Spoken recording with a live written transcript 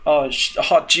Oh,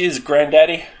 hot jizz,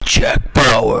 granddaddy. Jack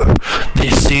Bauer.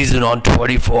 This season on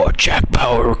 24, Jack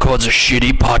Bauer records a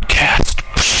shitty podcast.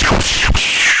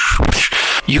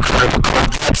 You gotta record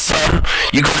that, son.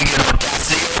 You gotta get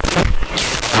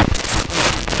Audacity.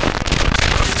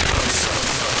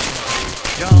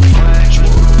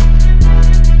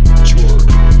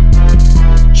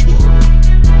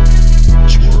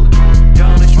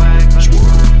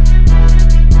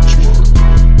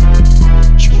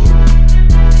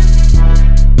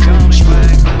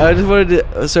 I just wanted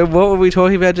to. So, what were we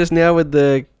talking about just now with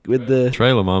the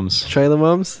Trailer mums. trailer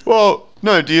mums? Well,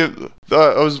 no, do you...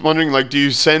 I was wondering, like, do you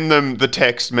send them the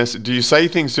text message? Do you say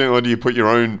things to them, or do you put your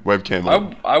own webcam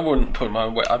on? I wouldn't put my...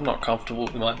 I'm not comfortable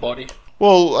with my body.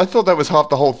 Well, I thought that was half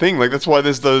the whole thing. Like, that's why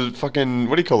there's the fucking...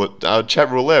 What do you call it?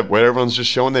 Chat roulette, where everyone's just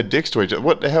showing their dicks to each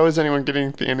other. How is anyone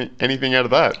getting anything out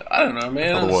of that? I don't know,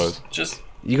 man. Otherwise. It's just...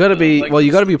 You got to be like-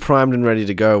 you got to be primed and ready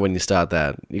to go when you start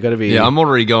that. You got to be. Yeah, I'm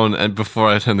already going before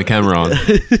I turn the camera on.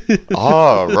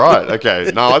 Oh, right.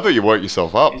 Okay. No, I thought you woke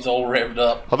yourself up. He's all revved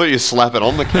up, I thought you slap it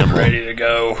on the camera. ready to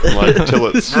go. Like, till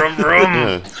it's... Vroom, vroom.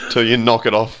 Yeah, till you knock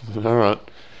it off. All right.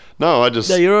 No, I just...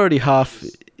 No, you're already half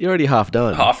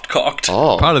done. Half cocked.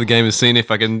 Oh. Part of the game is seeing if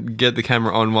I can get the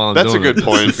camera on while I'm That's a doing it. good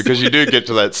point, because you do get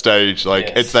to that stage, like,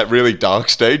 Yes. it's that really dark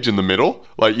stage in the middle.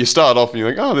 Like, you start off and you're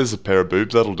like, oh, there's a pair of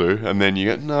boobs, that'll do. And then you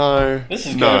go, no, This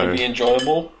is no. going to be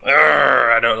enjoyable.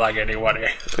 I don't like anybody.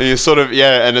 And you sort of,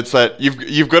 yeah, and it's that,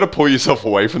 you've got to pull yourself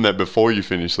away from that before you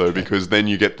finish, though, because then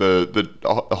you get the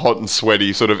hot and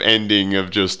sweaty sort of ending of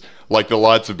just, like, the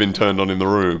lights have been turned on in the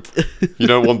room. You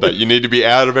don't want that. You need to be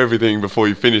out of everything before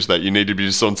you finish that. You need to be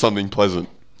just on something pleasant.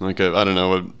 Like, I don't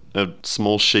know, a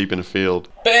small sheep in a field.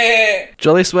 Bah!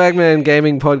 Jolly Swagman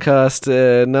Gaming Podcast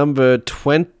number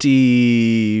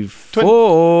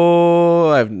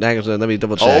 24. Let me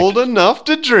double check. Old enough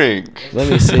to drink. Let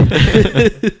me see.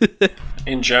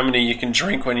 In Germany, you can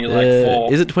drink when you're like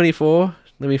 4. Is it 24?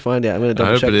 Let me find out. I'm going to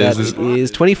double hope check it that. is. It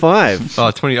is 25. Oh,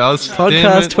 20. I was, damn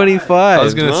Podcast it. 25. I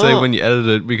was going to say Oh. when you edit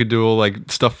it, we could do all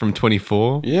like stuff from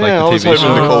 24. Yeah, like the I was TV hoping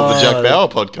show. to call it the Jack Bauer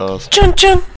podcast. Chun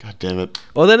chun. God damn it.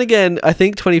 Well, then again, I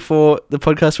think the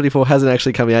podcast 24 hasn't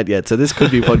actually come out yet, so this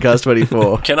could be podcast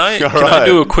 24. Can I Alright.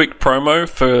 do a quick promo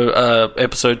for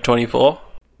episode 24?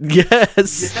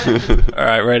 Yes. All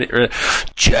right, ready?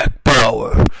 Jack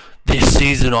Bauer. This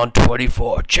season on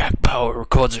 24, Jack Bauer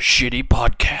records a shitty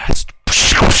podcast.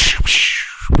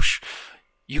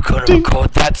 You gonna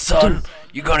record that, son?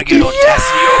 You gonna get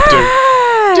Audacity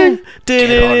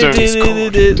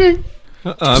open?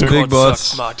 I'm Big Boss.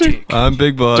 Sucks my dick. I'm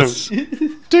Big Boss.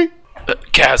 Ding.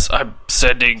 Kaz, I'm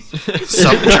sending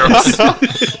some jokes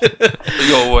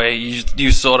your way.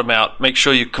 You sort them out. Make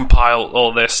sure you compile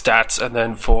all their stats and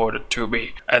then forward it to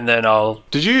me. And then I'll...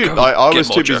 Did you... Go I get was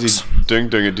more too busy jokes.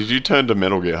 doing it. Did you turn to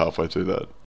Metal Gear halfway through that?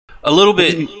 A little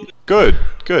bit... Good.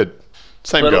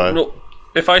 Same guy. No,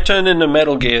 if I turned into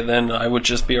Metal Gear, then I would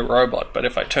just be a robot. But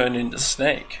if I turned into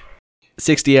Snake...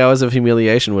 60 hours of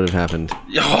humiliation would have happened.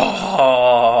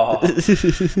 Oh,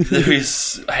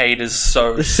 this hate is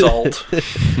so salt.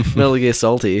 Metal Gear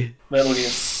Salty. Metal Gear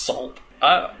salt.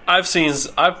 I've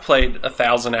played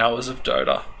 1,000 hours of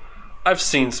Dota. I've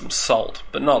seen some salt,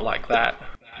 but not like that.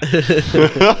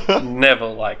 Never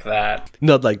like that.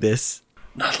 Not like this.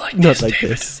 Not like Not this, like David.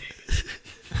 this.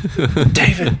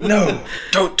 David, no!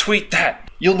 Don't tweet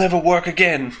that! You'll never work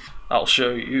again! I'll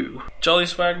show you. Jolly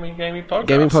Swagman Gaming Podcast.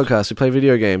 Gaming podcast. We play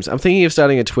video games. I'm thinking of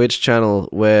starting a Twitch channel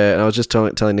where, and I was just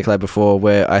telling Nikolai before,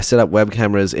 where I set up web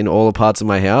cameras in all the parts of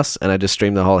my house and I just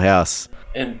stream the whole house.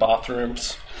 In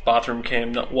bathrooms. Bathroom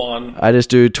cam, not one. I just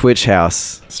do Twitch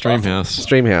house, Stream house.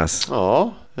 stream house.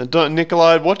 Oh, and don't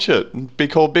Nikolai watch it and be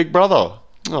called Big Brother.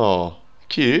 Oh,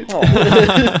 cute.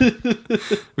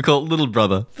 We call it Little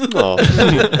Brother. Oh.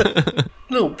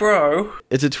 Little bro.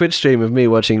 It's a Twitch stream of me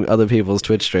watching other people's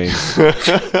Twitch streams.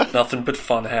 Nothing but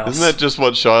fun house. Isn't that just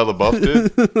what Shia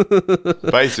LaBeouf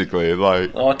did? Basically,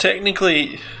 like... Oh,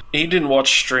 technically, he didn't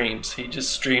watch streams. He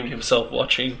just streamed himself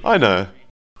watching I know.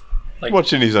 like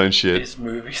Watching his own shit. his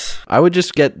movies. I would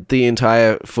just get the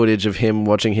entire footage of him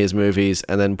watching his movies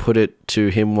and then put it to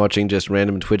him watching just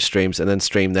random Twitch streams and then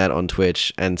stream that on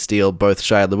Twitch and steal both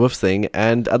Shia LaBeouf's thing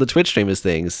and other Twitch streamers'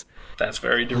 things. That's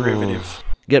very derivative.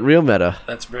 Get real meta.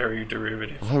 That's very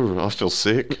derivative. I feel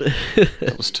sick.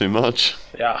 That was too much.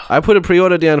 Yeah. I put a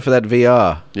pre-order down for that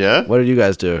VR. Yeah? What did you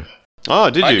guys do? Oh,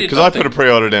 did I you? did Because I put a nothing.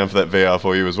 pre-order down for that VR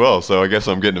for you as well, so I guess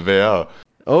I'm getting a VR.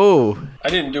 Oh, I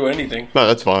didn't do anything. No,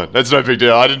 that's fine. That's no big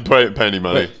deal. I didn't pay any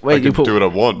money. Wait, I you can put- do what I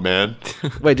want, man.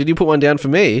 wait, did you put one down for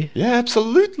me? Yeah,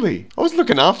 absolutely. I was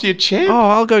looking after you, champ. Oh,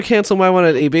 I'll go cancel my one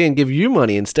at EB and give you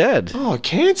money instead. Oh,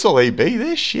 cancel EB.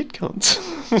 They're shit cunts.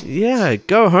 Yeah,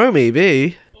 go home,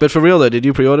 EB. But for real though, did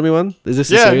you pre-order me one? Is this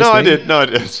a Yeah, serious no, I thing? did. No,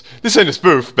 this ain't a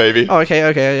spoof, baby. Oh, okay,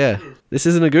 yeah. This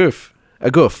isn't a goof. A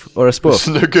goof or a spoof.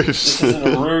 No goose. This isn't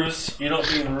a ruse. You're not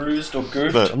being rused or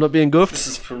goofed. No. I'm not being goofed. This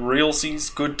is for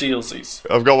realsies, good dealsies.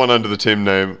 I've got one under the Tim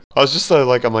name. I was just so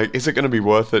like, I'm like, is it going to be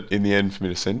worth it in the end for me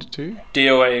to send it to you?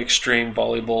 DOA Extreme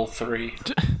Volleyball 3.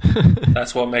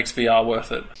 That's what makes VR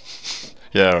worth it.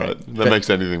 Yeah, right. That makes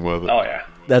anything worth it. Oh, yeah.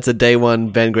 That's a day one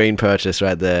Ben Green purchase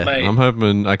right there. Mate, I'm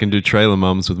hoping I can do trailer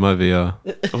mums with my VR.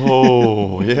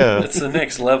 Oh, yeah. it's the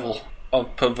next level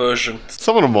of perversion.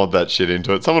 Someone will mod that shit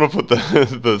into it. Someone will put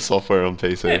the software on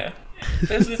PC. Yeah.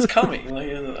 It's coming. Like,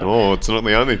 Oh, it's not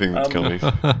the only thing that's coming.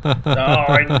 no,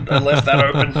 I left that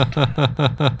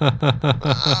open.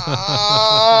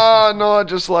 Ah, no, I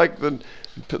just like the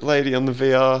lady on the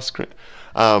VR screen.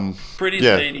 Pretty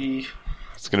Yeah. lady.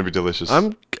 It's gonna be delicious.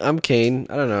 I'm keen.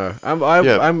 I don't know.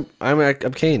 Yeah.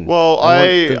 I'm keen. Well, I want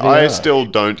the I VR. still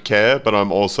don't care, but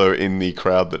I'm also in the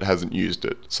crowd that hasn't used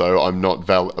it, so I'm not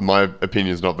valid. My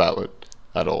opinion's not valid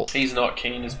at all. He's not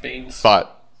keen as beans.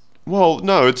 But, well,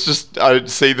 no, it's just I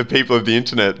see the people of the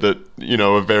internet that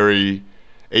are very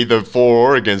either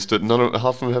for or against it.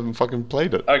 Half of them haven't fucking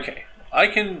played it. Okay, I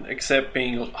can accept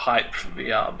being hyped for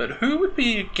VR, but who would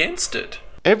be against it?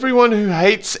 Everyone who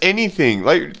hates anything,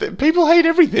 people hate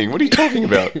everything. What are you talking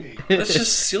about? That's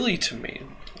just silly to me.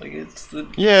 Like, it's the...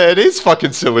 Yeah, it is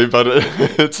fucking silly, but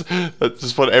that's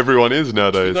just what everyone is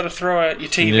nowadays. You've got to throw out your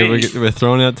TV. Yeah, we're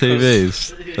throwing out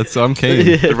TVs. I'm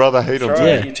keen. I'd rather hate on Throw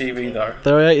TV. out your TV, though.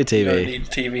 Throw out your You don't TV. need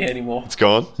TV anymore. It's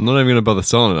gone. I'm not even going to bother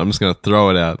selling it. I'm just going to throw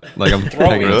it out. Like I'm Throw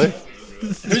taking it. Really?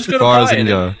 Who's going to far as buy it can it?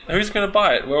 go. Who's going to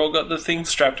buy it? We've all got the thing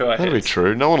strapped to our That'd be heads.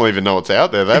 true. No one will even know what's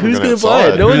out there. They haven't Who's gone gonna buy it?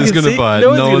 outside. No one Who's can going to see- buy it? no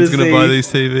one's No one's gonna going to buy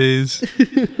see. these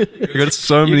TVs. We've got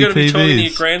so many You're going to be talking to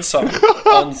your TVs. grandson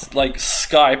on like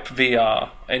Skype VR,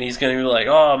 and he's going to be like,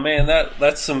 "Oh man,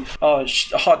 that's some hot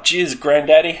jizz,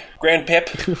 granddaddy,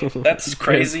 grandpep. That's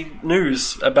crazy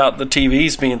news about the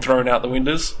TVs being thrown out the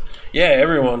windows." Yeah,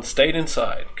 everyone stayed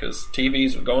inside because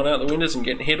TVs were going out the windows and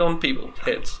getting hit on people's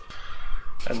heads,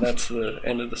 and that's the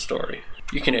end of the story.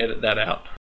 You can edit that out.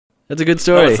 That's a good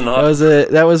story. No, it's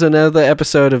not. That was another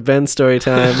episode of Ben's Story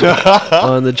Time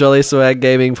on the Jolly Swag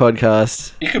Gaming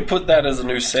Podcast. You could put that as a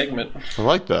new segment. I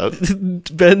like that.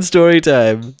 Ben's Story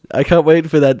Time. I can't wait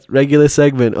for that regular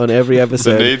segment on every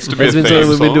episode. There needs to be That's a been something theme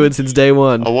we've been song. doing since day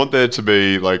one. I want there to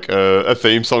be like a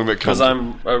theme song that comes. Because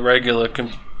I'm a regular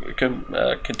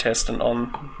contestant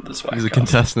on the Swag. He's a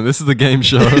contestant. This is the game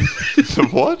show.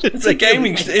 What? It's a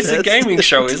gaming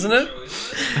show, isn't it?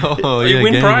 Oh, You yeah,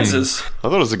 win gaming. prizes. I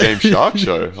thought it was a Game Shark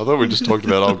show. I thought we just talked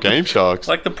about old Game Sharks,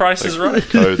 Like the Price is Right.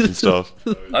 codes and stuff.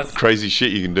 I- Crazy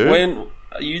shit you can do.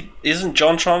 Isn't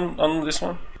JonTron on this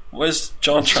one? Where's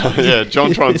JonTron? Yeah,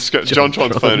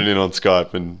 JonTron's phoning in on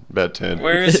Skype in about 10.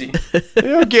 Where is he?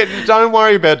 Don't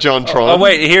worry about JonTron.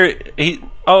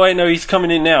 Oh wait, no, he's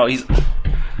coming in now.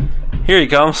 Here he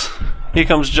comes. Here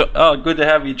comes John. Oh, good to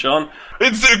have you, John.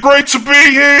 It's great to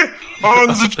be here on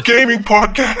the gaming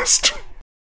podcast.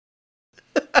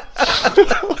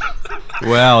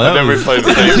 Wow, that Then we was played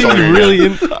the theme song again.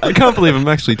 really. I can't believe I'm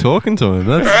actually talking to him.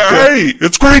 That's Hey,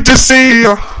 it's great to see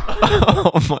you.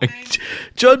 oh my.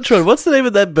 JonTron, what's the name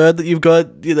of that bird that you've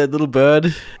got? That little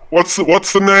bird? What's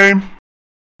the name?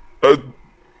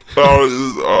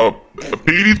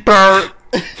 Petey's parrot.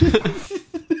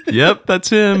 Yep, that's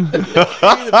him.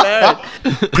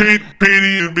 Petey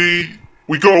and me,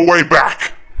 we go way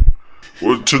back.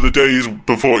 To the days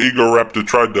before Egoraptor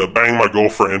tried to bang my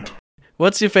girlfriend.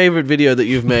 What's your favorite video that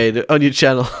you've made on your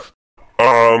channel?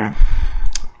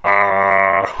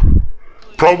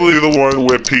 Probably the one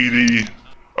where Petey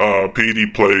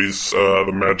plays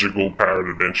the magical parrot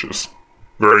adventures.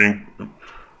 Very,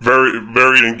 very,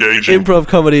 very engaging. Improv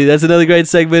comedy. That's another great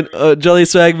segment. Jolly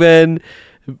Swagman,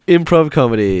 improv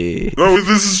comedy. No,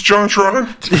 this is JonTron.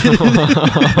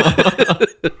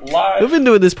 Live. We've been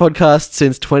doing this podcast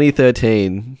since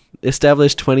 2013.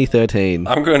 Established 2013.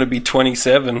 I'm going to be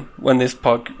 27 when this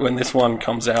one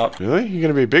comes out. Really? You're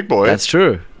going to be a big boy? That's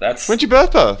true. That's When's your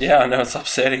birthday? yeah, I know it's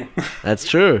upsetting. That's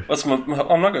true. I'm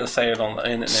not going to say it on the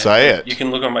internet. Say it. You can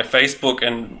look on my Facebook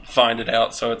and find it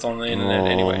out, so it's on the internet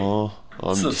anyway. Oh,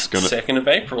 I'm It's the just gonna. 2nd of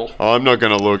April. I'm not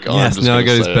gonna look. I'm Yes, just now I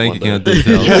gonna got his say it bank one day. account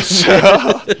details.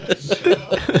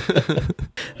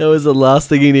 Yes. That was the last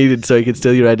thing he needed so he could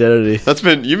steal your identity.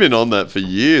 You've been on that for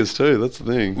years too. That's the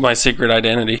thing. My secret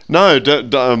identity. No,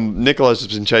 Nikolai's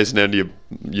just been chasing down to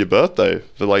your birthday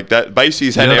for like that. Basically,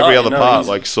 he's had every other part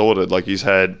like sorted. Like he's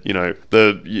had your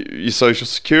social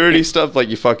security stuff, like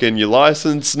your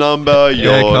license number,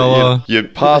 your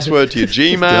password to your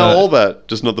Gmail, all that.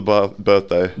 Just not the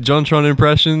birthday. JonTron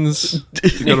impressions.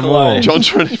 You got them all.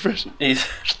 JonTron impression.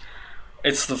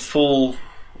 It's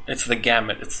the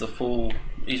gamut. It's the full.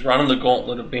 He's running the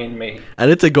gauntlet of being me.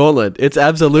 And it's a gauntlet. It's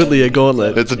absolutely a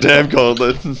gauntlet. It's a damn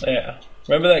gauntlet. Yeah.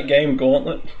 Remember that game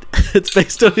Gauntlet? It's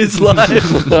based on his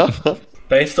life.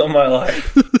 Based on my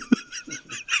life.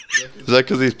 Is that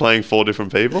because he's playing 4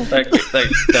 different people?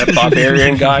 That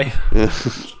barbarian guy.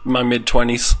 My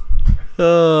mid-20s.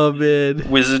 Oh, man.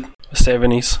 Wizard.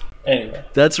 70s. Anyway.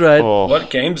 That's right. Oh.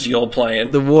 What games y'all playing?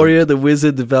 The warrior, the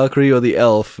wizard, the Valkyrie, or the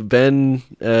elf. Ben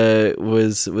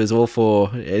was all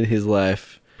 4 in his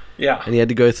life. Yeah. And he had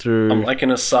to go through... I'm like an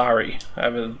Asari. I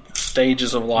have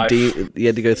stages of life. He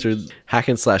had to go through hack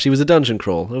and slash. He was a dungeon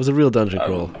crawl. It was a real dungeon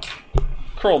crawl.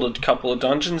 Crawled a couple of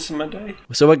dungeons in my day.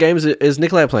 So what games is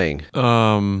Nikolai playing?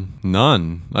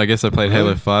 None. I guess I played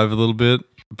Halo 5 a little bit,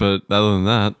 but other than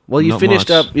that, well, you not finished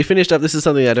much. up. You finished up. This is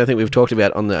something I don't think we've talked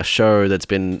about on the show that's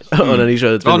been on any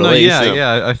show that's been Oh no, released.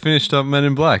 yeah, I finished up Men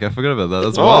in Black. I forgot about that.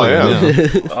 That's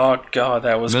yeah. Oh god,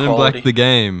 that was Men in quality. Black the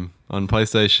game on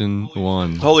PlayStation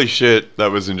 1. Holy shit,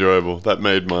 that was enjoyable. That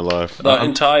made my life. The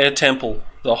entire temple,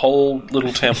 the whole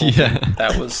little temple. Yeah. Thing,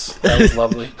 that was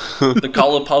lovely. The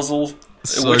color puzzle.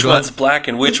 So which glad- one's black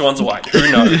and which one's white?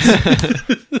 Who knows?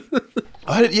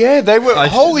 They were.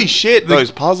 Holy shit, those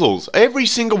puzzles. Every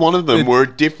single one of them were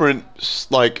a different,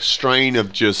 strain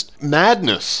of just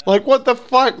madness. Like, what the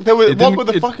fuck? What were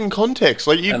the fucking context?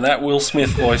 Like, And that Will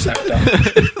Smith voice actor.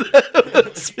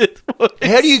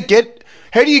 how do you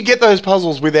get those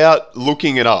puzzles without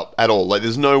looking it up at all? Like,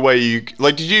 there's no way you...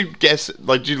 Like, did you guess...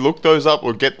 Like, did you look those up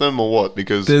or get them or what?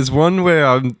 Because... There's one where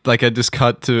I just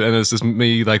cut to, and it's just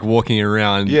me walking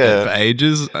around for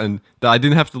ages, and I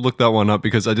didn't have to look that one up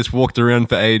because I just walked around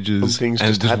for ages and things it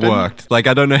just just happened? worked. Like,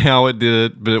 I don't know how it did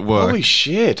it, but it worked. Holy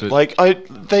shit.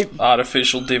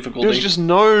 Artificial difficulty. There's just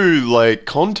no,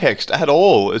 context at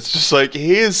all. It's just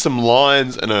here's some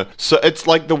lines and so it's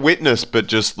like The Witness, but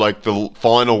just the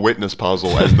final witness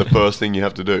puzzle as the first thing you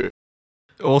have to do.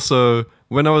 Also,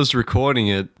 when I was recording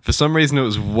it, for some reason it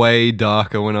was way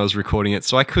darker when I was recording it,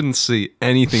 so I couldn't see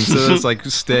anything. So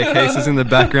there's staircases in the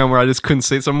background where I just couldn't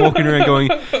see. So I'm walking around going,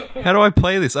 how do I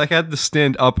play this? I had to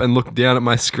stand up and look down at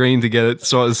my screen to get it,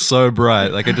 so it was so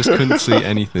bright. I just couldn't see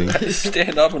anything.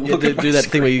 Stand up and look at my do that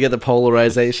thing where you get the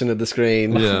polarization of the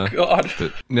screen. Yeah. God.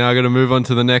 But now I got to move on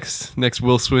to the next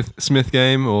Will Smith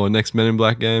game or next Men in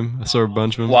Black game. I saw a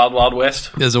bunch of them. Wild Wild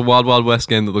West. There's a Wild Wild West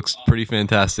game that looks pretty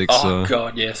fantastic. Oh so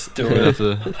god, yes. Do I'm gonna have it. to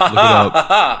look it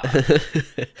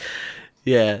up.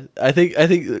 Yeah, I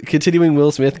think continuing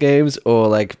Will Smith games or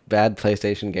bad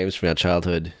PlayStation games from our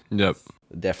childhood, Yep.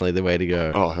 definitely the way to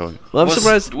go. Oh, hell yeah. Well, I'm Was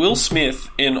surprised Will Smith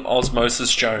in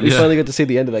Osmosis Jones. we Yeah. finally got to see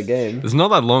the end of that game. It's not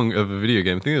that long of a video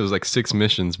game. I think it was 6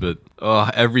 missions, but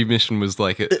every mission was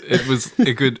it was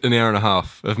a good an hour and a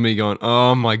half of me going,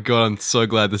 oh my god, I'm so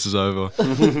glad this is over.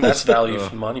 That's value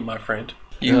for money, my friend.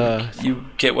 You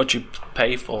get what you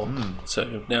pay for.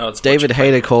 So now it's what David you-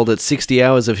 Hayter called it 60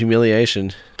 hours of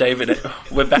humiliation. David,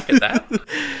 we're back at that.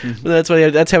 Well,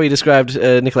 that's how he described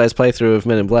Nikolai's playthrough of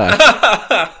Men in Black.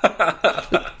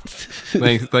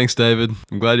 Thanks, David.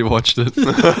 I'm glad you watched it.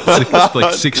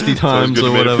 It's 60 times Good or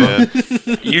to meet whatever.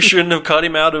 him, You shouldn't have cut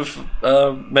him out of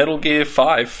Metal Gear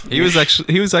 5. He was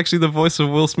actually the voice of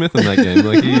Will Smith in that game.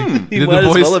 He did might the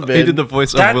as voice. well have been. He did the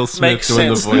voice That of Will Smith makes doing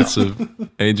the sense voice of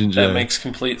Agent J. That makes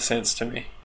complete sense to me.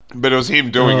 But it was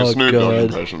him doing a Oh, Snoop Dogg God.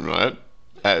 impression, right?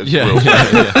 As Yeah, Will.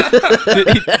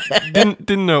 He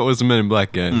didn't know it was a Men in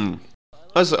Black game.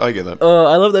 I get that. Oh,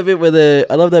 I love that bit where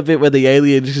the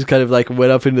alien just kind of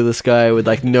went up into the sky with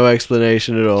no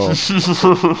explanation at all.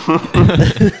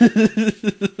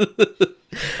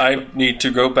 I need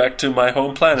to go back to my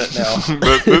home planet now.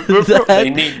 They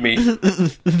need me.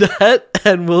 That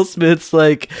and Will Smith's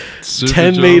Super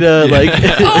 10 jump. meter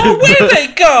Oh, where'd they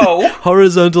go?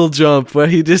 horizontal jump where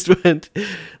he just went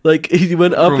he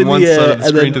went up From in one the air side of the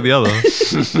and screen then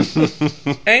to the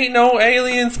other. Ain't no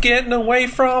aliens getting away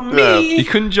from Yeah. me. He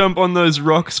couldn't jump on those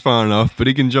rocks far enough, but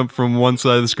he can jump from one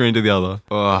side of the screen to the other.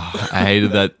 Oh, I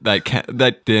hated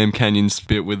that damn canyon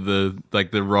spit with the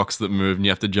the rocks that move and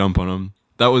you have to jump on them.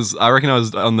 I reckon I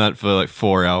was on that for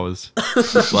 4 hours.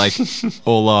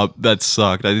 All up, that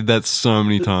sucked. I did that so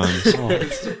many times.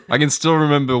 I can still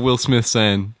remember Will Smith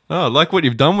saying, "Oh, I like what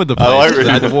you've done with the place." like it.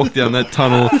 I had to walk down that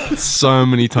tunnel so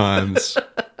many times.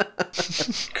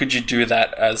 Could you do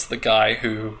that as the guy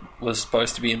who was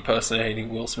supposed to be impersonating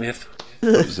Will Smith?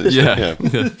 Yeah.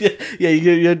 Yeah,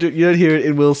 you don't hear it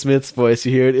in Will Smith's voice.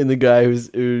 You hear it in the guy who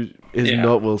is Yeah.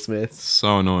 not Will Smith.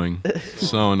 So annoying.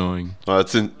 So annoying. Oh,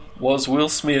 it's in. Was Will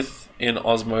Smith in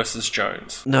Osmosis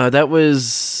Jones? No, that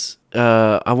was.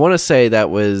 I want to say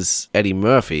that was Eddie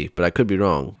Murphy, but I could be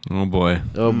wrong. Oh boy.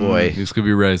 Oh boy. This could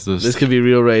be racist. This could be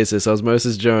real racist.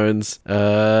 Osmosis Jones.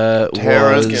 Terrence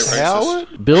Get Was racist.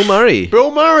 Howard? Bill Murray.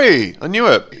 Bill Murray. I knew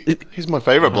it. He's my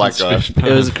favorite black guy.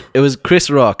 It was Chris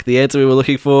Rock. The answer we were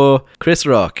looking for. Chris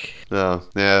Rock. No,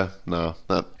 yeah, no.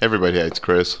 Everybody hates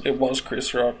Chris. It was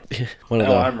Chris Rock. One of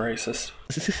Now them. I'm racist.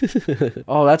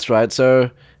 Oh, that's right.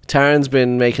 So Taryn's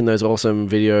been making those awesome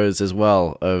videos as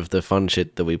well of the fun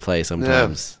shit that we play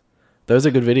sometimes. Those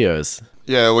are good videos.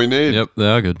 Yeah, we need. Yep, they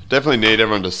are good. Definitely need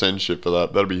everyone to send shit for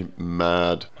that. That'd be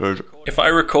mad. If I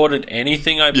recorded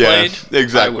anything I Yeah, played, I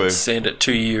exactly. would send it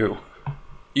to you.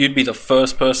 You'd be the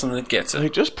first person that gets Hey,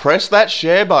 it. just press that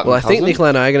share button. Well, I think cousin. Nicola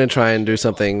and I are going to try and do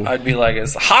something. I'd be like,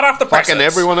 it's hot off the presses. Fucking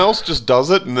everyone else just does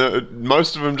it, and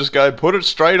most of them just go, put it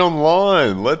straight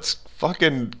online. Let's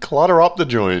fucking clutter up the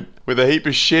joint with a heap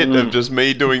of shit of just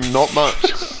me doing not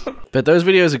much. But those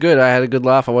videos are good. I had a good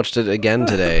laugh. I watched it again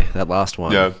today, that last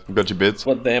one. Yeah, got your bits.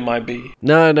 What there might be.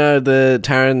 No, the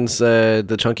Taryn's,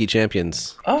 the Chunky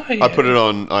Champions. Oh, yeah. I put it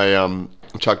on. I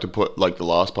chucked to put like the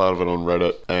last part of it on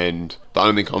Reddit, and the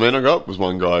only comment I got was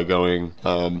one guy going,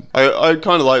 I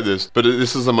kind of like this, but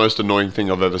this is the most annoying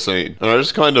thing I've ever seen. And I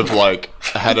just kind of like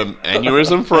had an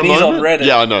aneurysm for a And he's on moment. Reddit.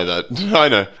 Yeah, I know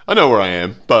that. I know where I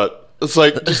am, but it's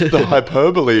like just the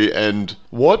hyperbole and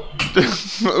what,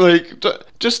 like,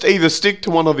 just either stick to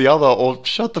one or the other or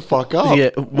shut the fuck up. Yeah,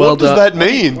 well what does done. that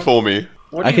mean for me?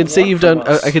 What do I you can see want you've from done.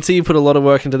 us? I can see you put a lot of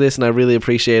work into this, and I really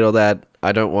appreciate all that.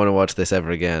 I don't want to watch this ever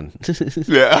again.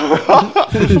 Yeah,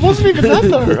 it wasn't even that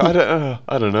though.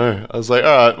 I don't know. I was like,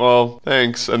 all right, well,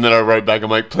 thanks. And then I wrote back, I'm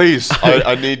like, please,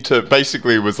 I need to.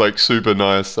 Basically, it was like super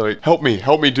nice. Like, help me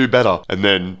do better. And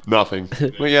then nothing.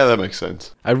 Well, yeah, that makes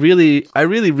sense. I really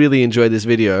enjoyed this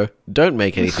video. Don't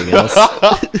make anything else.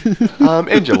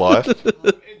 End your life.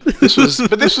 This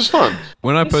was fun.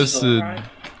 When I This is posted alright.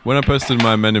 when I posted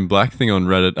my Men in Black thing on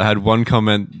Reddit, I had one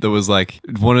comment that was like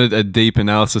wanted a deep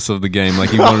analysis of the game, like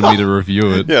he wanted me to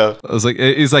review it. Yeah. I was like,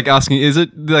 he's like asking, is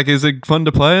it fun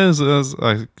to play? I was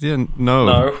like, yeah,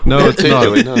 no, it's not.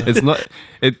 Really, no. It's not.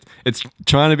 It's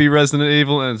trying to be Resident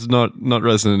Evil, and it's not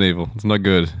Resident Evil. It's not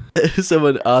good.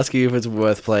 Someone asking if it's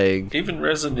worth playing. Even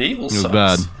Resident Evil It was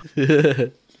sucks.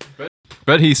 bad.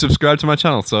 But he subscribed to my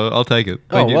channel, so I'll take it.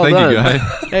 Thank you, well thank you, done.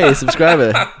 guy. Hey,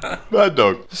 subscriber. Mad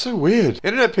Dog. It's so weird.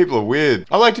 Internet people are weird.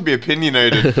 I like to be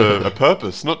opinionated for a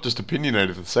purpose, not just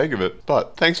opinionated for the sake of it.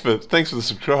 But thanks for the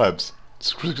subscribes.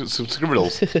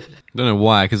 Subscribbles. Don't know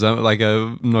why, because I'm not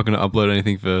going to upload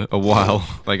anything for a while.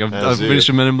 Like I've That's it. finished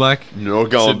a Men in Black. You're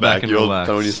going Sit back back. and You're relax.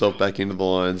 throwing yourself back into the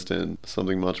lion's den.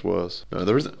 Something much worse. No,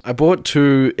 there isn't. I bought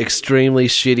 2 extremely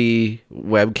shitty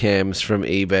webcams from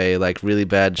eBay, like really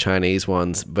bad Chinese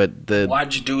ones, but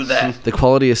Why'd you do that? the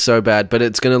quality is so bad, but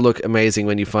it's going to look amazing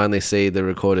when you finally see the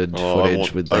recorded Oh,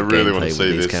 footage with the I really want gameplay to see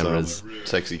with these this cameras.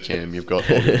 sexy cam you've got.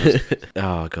 Yeah,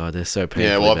 Oh god, they're so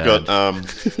painfully well, I've bad.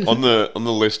 got on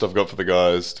the list I've got for the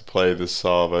guys to play this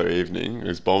Savo evening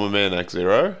is Bomberman Act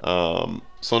Zero,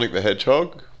 Sonic the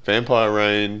Hedgehog, Vampire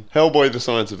Rain, Hellboy: The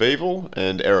Science of Evil,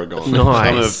 and Aragon. Nice.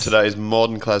 Some of today's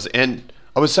modern classic. And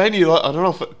I was saying to you, like, I don't know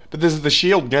if, but there's the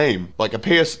Shield game, like a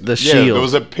PS. The Yeah, Shield. there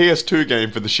was a PS2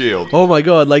 game for the Shield. Oh my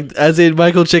god, like as in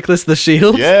Michael Chiklis The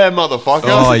Shield? Yeah, motherfucker.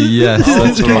 Oh yes,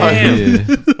 that's damn. right here.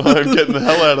 I'm getting the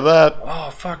hell out of that. Oh,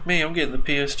 fuck me. I'm getting the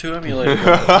PS2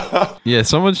 emulator. Yeah,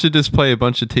 someone should just play a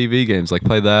bunch of TV games. Like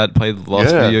play that, play the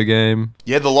Lost Yeah. video game.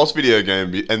 Yeah, the Lost video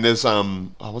game, and there's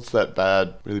what's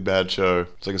that really bad show?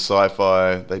 It's like a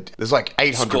sci-fi. There's like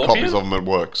 800 Scorpion? copies of them at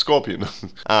work. Scorpion.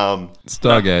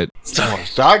 Stargate.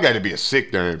 Stargate would be a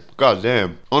sick name. God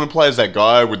damn. I want to play as that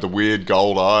guy with the weird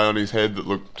gold eye on his head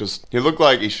that he looked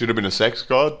like he should have been a sex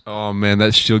god. Oh man,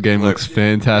 that Shield game looks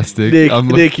fantastic. Nick, I'm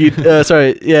Nick, you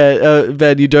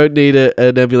Ben, you don't need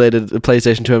an emulated a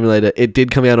PlayStation 2 emulator. It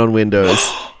did come out on Windows.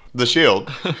 The Shield.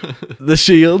 The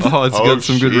Shield. Oh, it's Oh, got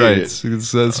some good shit. rates. It's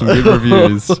some good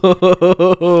reviews. Is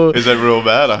that real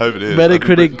bad? I hope it is.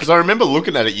 Metacritic- Because I remember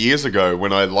looking at it years ago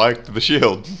when I liked the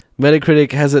Shield.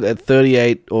 Metacritic has it at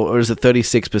 38 or is it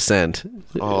 36%?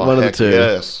 Oh, One of the heck two.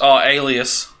 Yes. Oh,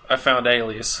 Alias. I found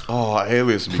Alias. Oh,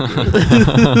 Alias would be good.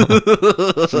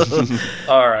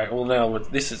 Alright, well, now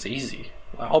this is easy.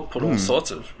 I'll put all sorts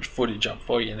of footage up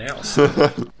for you now.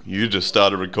 So. You just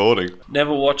started recording.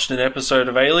 Never watched an episode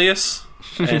of Alias,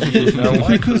 and you know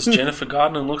why? Because Jennifer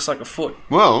Gardner looks like a foot.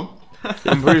 Well,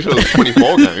 I'm pretty sure it's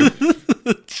 24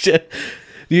 games.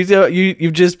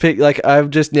 You've just picked, like, I've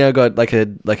just now got like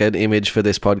an image for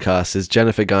this podcast is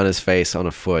Jennifer Garner's face on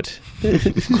a foot. You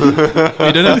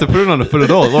don't have to put it on a foot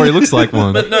at all. It already looks like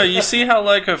one. But no, you see how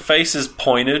like her face is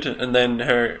pointed and then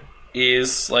her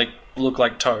ears like look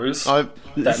like toes.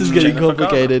 This is getting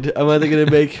complicated. I'm either going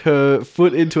to make her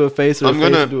foot into a face or a face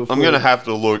into a foot. I'm gonna have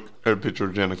to look at a picture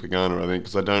of Jennifer Garner, I think,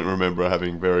 because I don't remember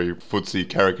having very footsie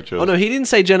caricatures. Oh no, he didn't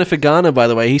say Jennifer Garner, by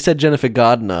the way. He said Jennifer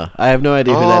Gardner. I have no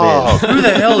idea who that is. Who the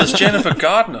hell is Jennifer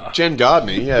Gardner? Jen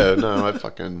Gardner, yeah, no, I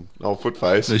fucking old foot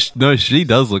face. No, she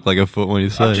does look like a foot when you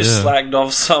say I just slagged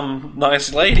off some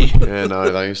nice lady. Yeah, no,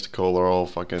 they used to call her old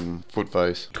fucking foot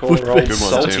face. Call her old Good one,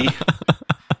 salty. Tim.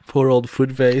 Poor old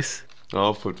foot face.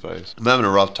 Oh, foot face. I'm having a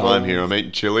rough time here. I'm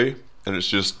eating chili, and it's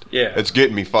just, Yeah. it's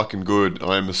getting me fucking good.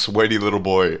 I'm a sweaty little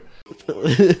boy.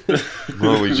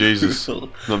 Holy Jesus!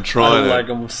 I'm trying. I like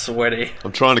them sweaty.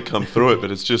 I'm trying to come through it, but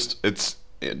it's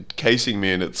casing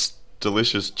me in its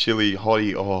delicious chili,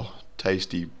 hotty,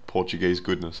 tasty Portuguese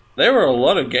goodness. There were a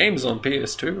lot of games on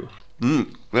PS2. It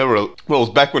was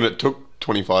back when it took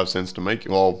 25 cents to make.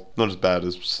 Well, not as bad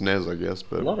as SNES, I guess, A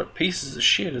but lot of pieces of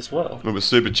shit as well. it was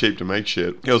super cheap to make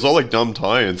shit. It was all like dumb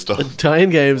tie-in stuff. Tie-in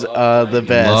games are the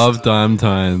best. Love Dumb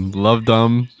Time. Love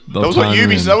Dumb. That was what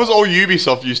That was all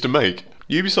Ubisoft used to make.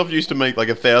 Ubisoft used to make like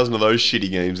 1,000 of those shitty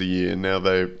games a year, and now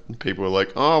people are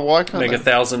like, oh, why can't Make they?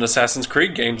 1,000 Assassin's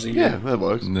Creed games a year. Yeah, that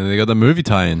works. And then they got the movie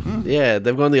tie-in. Yeah,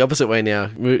 they've gone the opposite way now.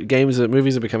 Movies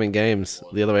are becoming games.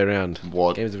 The other way around.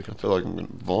 What? Games have I become feel like I'm gonna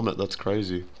vomit. That's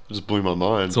crazy. It just blew my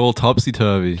mind. It's all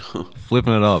topsy-turvy.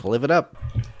 Flipping it up. Live it up.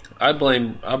 I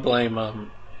blame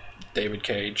David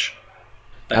Cage.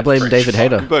 I blame David I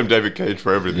Hayter. blame David Cage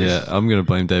for everything. Yeah, I'm going to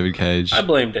blame David Cage. I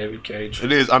blame David Cage.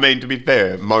 It is. I mean, to be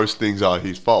fair, most things are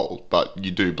his fault, but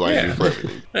you do blame him for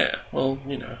everything. Yeah, well,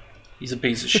 you know, he's a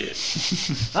piece of shit.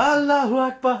 Allahu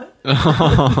Akbar.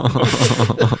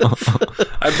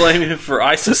 I blame him for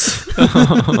ISIS.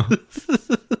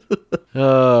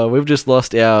 We've just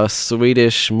lost our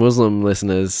Swedish Muslim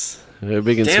listeners. They're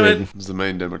big in Damn it. Sweden. It's the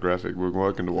main demographic we're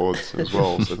working towards as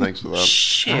well, so thanks for that.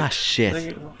 Shit. Ah,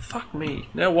 shit. Fuck me.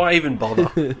 Now why even bother?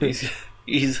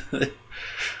 he's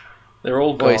they're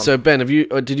all gone. Wait, so Ben,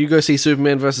 did you go see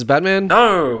Superman versus Batman?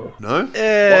 No. No?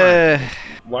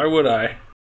 Why would I?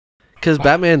 Because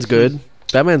Batman's good.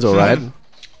 Batman's alright.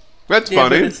 That's Yeah,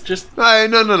 funny. but it's just... Hey,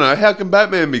 no. How can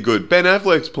Batman be good? Ben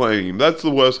Affleck's playing him. That's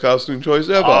the worst casting choice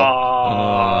ever.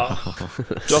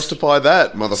 Justify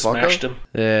that, motherfucker. Smashed him.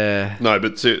 Yeah. No,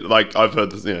 but I've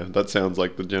heard this. Yeah, that sounds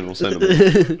like the general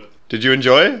sentiment. Did you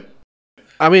enjoy it?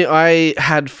 I mean, I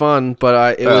had fun,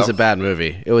 but it was Oh. a bad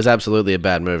movie. It was absolutely a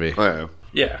bad movie. Oh, yeah.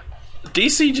 Yeah.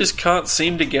 DC just can't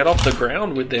seem to get off the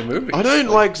ground with their movies. I don't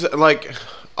like.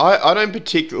 I don't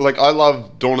particularly like. I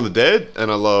love Dawn of the Dead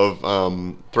and I love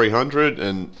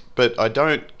 300, but I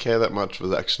don't care that much for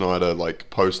Zack Snyder. Like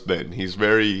post then, his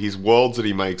worlds that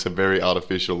he makes are very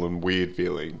artificial and weird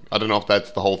feeling. I don't know if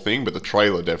that's the whole thing, but the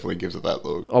trailer definitely gives it that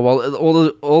look. Oh, well,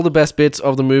 all the best bits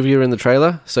of the movie are in the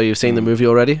trailer, so you've seen the movie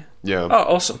already? Yeah.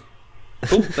 Oh, awesome.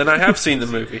 Cool. Then I have seen the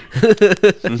movie.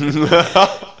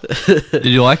 Did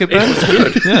you like it, Ben?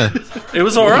 Yeah. It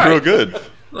was Real alright. good.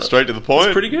 Straight to the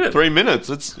point. pretty good. 3 minutes.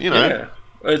 It's Yeah.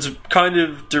 It's kind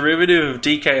of derivative of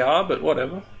DKR, but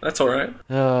whatever. That's alright.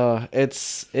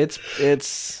 It's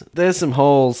there's some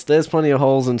holes. There's plenty of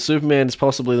holes, and Superman is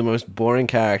possibly the most boring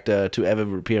character to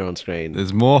ever appear on screen.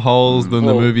 There's more holes than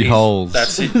the Well, movie he's- holes.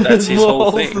 That's his whole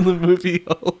Holes in thing. the movie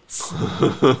holes.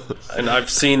 And I've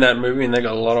seen that movie, and they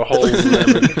got a lot of holes in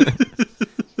that.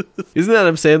 Isn't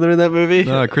Adam Sandler in that movie?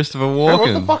 No, Christopher What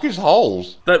the Walken. fuck is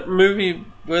holes? That movie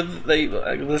where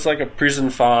there's like a prison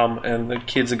farm, and the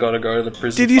kids have got to go to the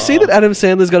prison. Did you see farm. that Adam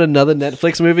Sandler's got another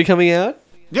Netflix movie coming out?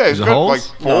 Yeah, it's it got holes?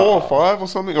 like 4 or 5 or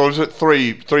something, or is it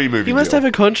three movie? He must have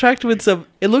a contract with some.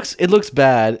 It looks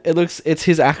bad. It's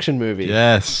his action movie.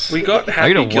 Yes. We got I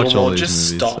Happy gotta watch all Gilmore. these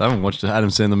Just movies. stop. I haven't watched an Adam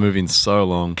Sandler movie in so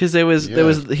long. Because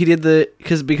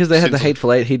because they had the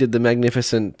Hateful Eight. He did the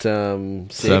Magnificent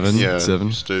Six. Seven. Yeah,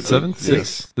 Seven. stupid. Seven? Yeah.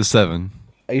 Six. The seven.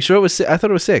 Are you sure it was? I thought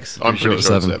it was 6. I'm sure pretty it's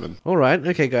sure it's 7. 7. All right.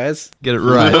 Okay, guys. Get it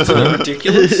right.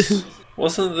 Ridiculous.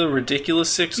 Wasn't it the ridiculous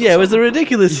six? Or Yeah, it was the something?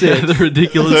 ridiculous 6. the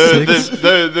ridiculous six.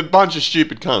 The bunch of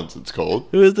stupid cunts, it's called.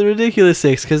 It was the ridiculous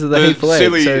 6 because of the The Hateful Eight.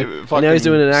 silly So now he's fucking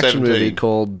doing an action 17. movie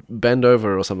called Bend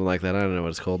Over or something like that. I don't know what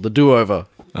it's called. The Do Over.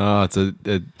 Oh, it's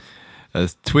a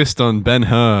twist on Ben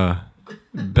Hur.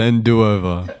 Ben Do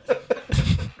Over.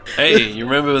 Hey, you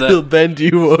remember He'll that? bend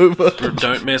you over.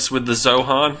 Don't mess with the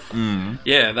Zohan.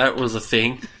 Yeah, that was a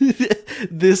thing.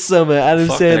 This summer, Adam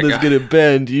Fuck that Sandler's guy. gonna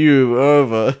bend you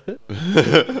over.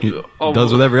 He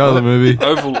does with every other movie.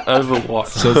 Overwatch.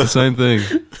 So it's the same thing.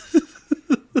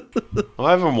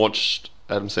 I haven't watched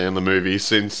Adam Sandler movies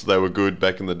since they were good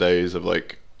back in the days of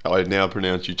like I now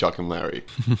pronounce you Chuck and Larry.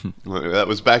 That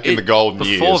was back in the golden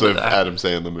Before years of that. Adam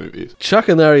Sandler movies. Chuck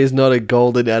and Larry is not a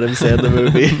golden Adam Sandler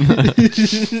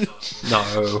movie.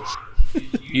 No.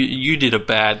 You did a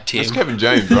bad, Tim. That's Kevin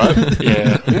James, right?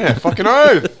 Yeah. Yeah, fucking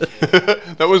oath.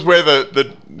 That was where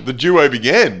the duo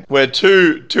began, where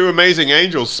two amazing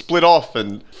angels split off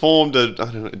and formed I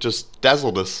don't know, just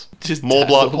dazzled us. Just More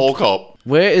blood, dazzled. Paul Cop.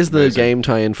 Where is the game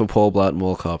tie-in for Paul Blart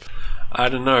Mall Cop? I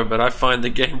don't know, but I find the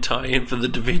game tie-in for the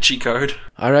Da Vinci Code.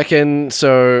 I reckon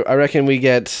we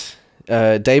get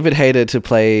David Hayter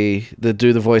to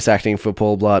do the voice acting for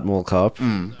Paul Blart Mall Cop.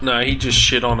 No, he just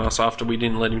shit on us after we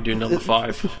didn't let him do number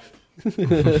 5.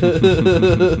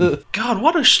 God,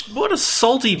 what a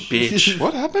salty bitch.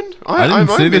 What happened? I didn't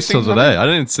I'm see this till missing today. I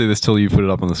didn't see this till you put it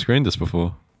up on the screen just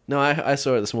before. No, I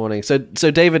saw it this morning. So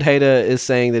David Hayter is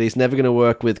saying that he's never going to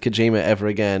work with Kojima ever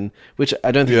again, which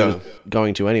I don't think he was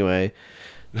going to anyway.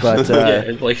 But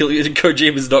Yeah, like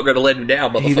Kojima's not going to let him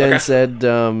down, motherfucker. he then said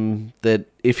that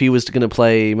if he was going to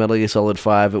play Metal Gear Solid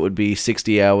 5, it would be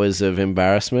 60 hours of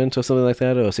embarrassment or something like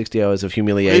that, or 60 hours of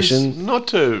humiliation. Is not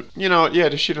to,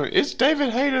 to shit on. Is David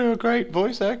Hayter a great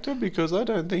voice actor? Because I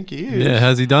don't think he is. Yeah,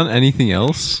 has he done anything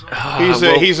else? He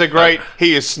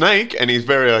is Snake, and he's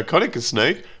very iconic as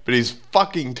Snake, but he's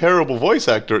fucking terrible voice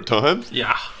actor at times.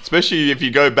 Yeah. Especially if you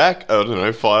go back, I don't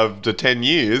know, 5 to 10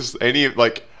 years.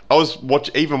 I was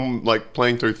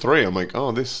playing through 3. I'm like,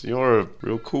 oh, you're a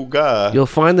real cool guy. You'll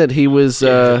find that he was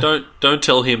Don't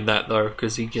tell him that, though,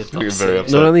 because he gets Very upset.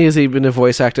 upset. not only has he been a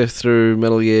voice actor through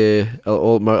Metal Gear, a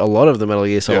lot of the Metal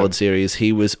Gear Solid series,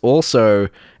 he was also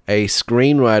a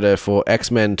screenwriter for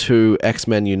X-Men 2,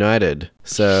 X-Men United.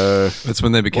 So That's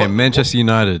when they became Manchester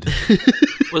United,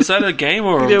 Was that a game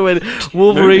or you know when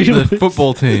Wolverine the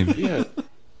football team. Yeah.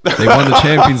 They won the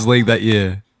Champions League that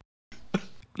year.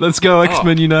 Let's go,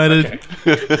 X-Men United.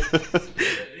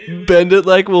 bend it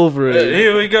like Wolverine.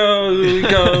 Here we go.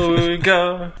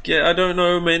 Yeah, I don't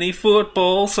know many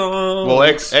football songs. Well,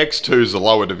 X2 is a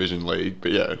lower division league,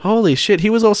 but yeah. Holy shit, he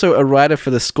was also a writer for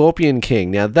The Scorpion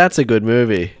King. Now that's a good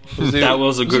movie. That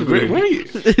was a good movie. Where are you?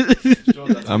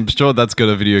 I'm sure that's got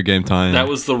a video game tie-in. That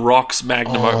was The Rock's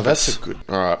magnum opus. Oh, that's a good.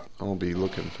 Alright, I'll be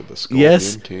looking for the Scorpion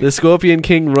Yes, King. The Scorpion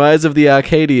King Rise of the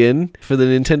Arcadian for the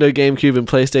Nintendo GameCube and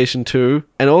PlayStation 2.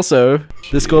 And also,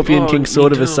 The Scorpion King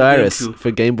Sword of Nintendo Osiris GameCube.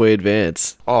 for Game Boy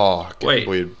Advance. Oh, Game Wait.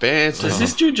 Boy Advance. Does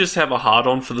this dude just have a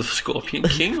hard-on for the Scorpion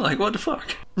King? Like, what the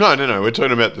fuck? No. We're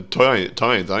talking about the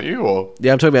tie-ins, aren't you? Or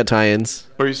Yeah, I'm talking about tie-ins.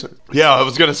 what are you saying? Yeah, I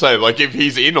was going to say, like, if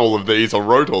he's in all of these or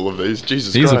wrote all of these,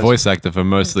 Jesus He's Christ. a voice actor for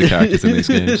most of the characters in these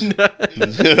games.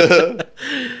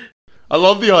 I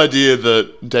love the idea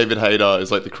that David Hayter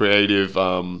is like the creative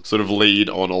sort of lead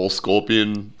on all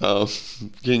Scorpion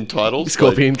King titles.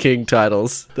 Scorpion King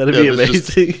titles. That'd Yeah, be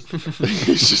there's amazing.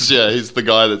 He's the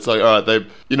guy that's like, all right,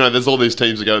 there's all these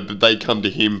teams that go, but they come to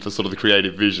him for sort of the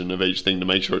creative vision of each thing to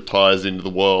make sure it ties into the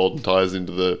world and ties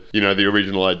into the, the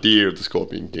original idea of the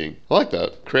Scorpion King. I like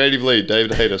that. Creative lead,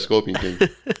 David Hayter, Scorpion King.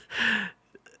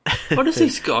 What is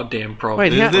his goddamn problem?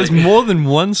 Wait, how- There's more than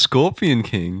one Scorpion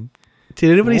King.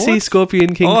 Did anybody see What? Scorpion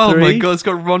King 3? Oh my god, it's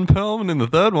got Ron Perlman in the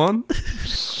third one.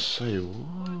 Say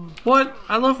what? What?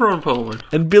 I love Ron Perlman.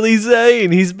 And Billy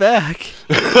Zane, he's back.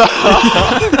 This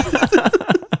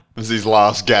is his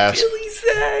last gasp. Billy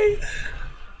Zane!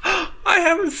 I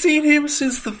haven't seen him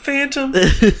since The Phantom.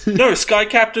 No, Sky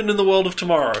Captain in the World of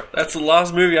Tomorrow. That's the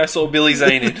last movie I saw Billy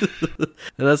Zane in.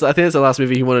 And I think that's the last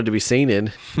movie he wanted to be seen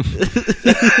in.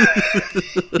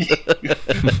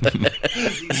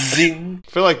 Zing.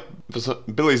 I feel like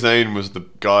Billy Zane was the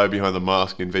guy behind the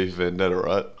mask in V for Vendetta,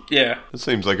 right? Yeah. It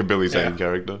seems like a Billy Zane Yeah.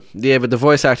 character. Yeah, but the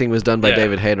voice acting was done by Yeah.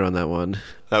 David Hayter on that one.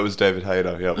 That was David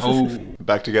Hayter, yeah. Oh.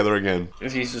 Back together again.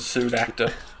 He's a suit actor.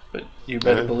 But you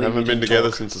better believe Haven't he been didn't together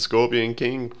talk. since the Scorpion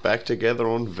King. Back together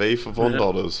on V for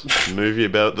Vendetta's. Movie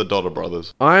about the Dodder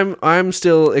brothers. I'm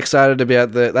still excited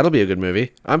about that'll be a good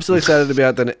movie. I'm still excited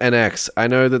about the NX. I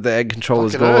know that the egg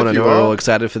controller's Fucking gone. oath I you know we're are. all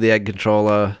excited for the egg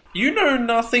controller. You know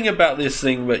nothing about this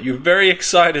thing, but you're very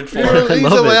excited for Well, it. he's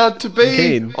love it. allowed to I'm be.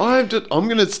 keen. I'm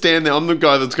going to stand there. I'm the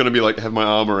guy that's going to be like, have my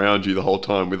arm around you the whole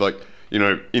time with like,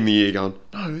 in the ear going,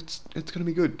 no, it's going to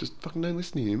be good. Just fucking don't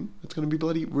listen to him. It's going to be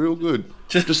bloody real good.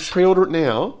 Just pre-order it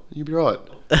now and you'll be right.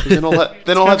 Then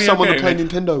I'll have be someone okay, to play man.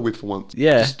 Nintendo with for once.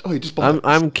 Yeah. You just buy it.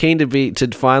 I'm keen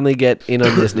to finally get in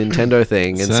on this Nintendo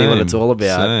thing and see what it's all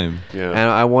about. Same. Yeah. And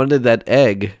I wanted that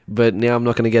egg, but now I'm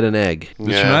not going to get an egg.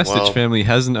 The Schmastich family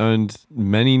hasn't owned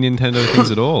many Nintendo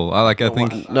things at all. I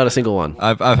think Not a single one.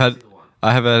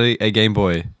 I have a Game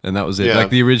Boy, and that was it. Yeah. Like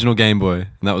the original Game Boy,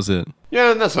 and that was it.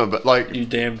 Yeah, and that's not, but like, You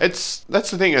damn. that's the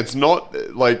thing. It's not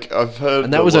like I've heard,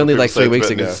 And that a was lot of only people like say 3 it's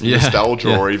weeks about ago. Yeah, nostalgia,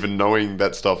 yeah. or even knowing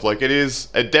that stuff. Like it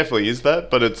definitely is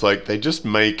that, but it's like they just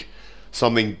make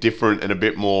something different and a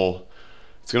bit more.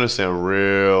 It's gonna sound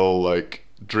real like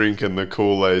drinking the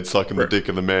Kool-Aid, sucking the dick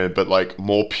of the man, but like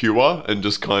more pure and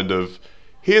just kind of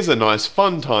here's a nice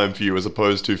fun time for you, as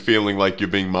opposed to feeling like you're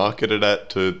being marketed at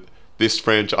to this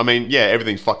franchise. I mean, yeah,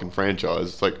 everything's fucking franchise.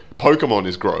 It's like Pokemon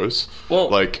is gross.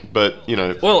 Well- like, but you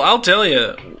know, Well, I'll tell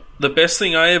you, the best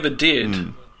thing I ever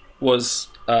did was.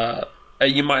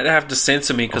 You might have to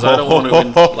censor me because I don't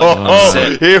want to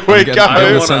upset. here we Get go. I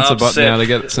don't the wanna censor button upset- now. They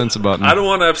get the censor button. I don't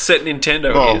want to upset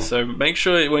Nintendo Oh. here, so make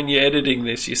sure when you're editing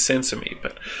this, you censor me.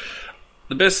 But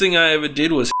the best thing I ever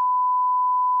did was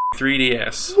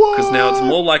 3DS because now it's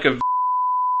more like a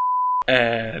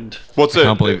and What's it? I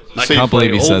can't believe, I See, can't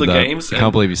believe you all said the that. games I can't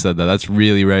and- believe you said that. That's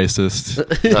really racist.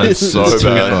 That's so It's too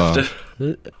bad. far.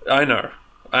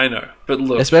 I know, but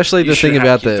look, Especially you the should thing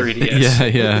hack about your the-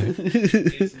 3DS. Yeah.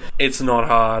 It's not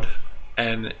hard,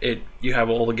 and you have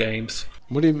all the games.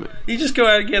 What do you mean? You just go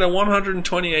out and get a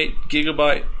 128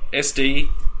 gigabyte SD,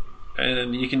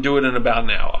 and you can do it in about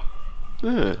an hour.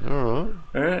 Yeah, all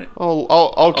right. All right,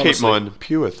 I'll keep Honestly. mine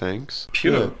pure, thanks.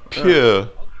 Pure. Yeah, pure.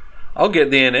 I'll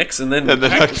get the NX and then And then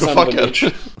hack hack the the son of fuck a out.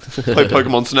 bitch. Play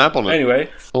Pokemon Snap on it Anyway,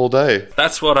 all day.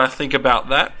 that's what I think about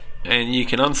that, and you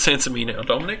can uncensor me now,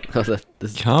 Dominic.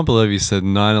 Can't believe you said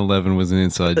 9/11 was an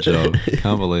inside job.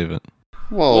 Can't believe it.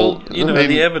 Well, you know,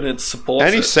 the evidence supports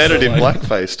and he it. said so, it in like,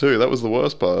 blackface too. That was the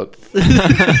worst part.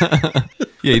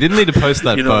 Yeah, you didn't need to post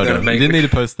that You're not photo. gonna You make didn't me- need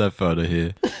to post that photo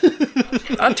here.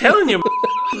 I'm telling you,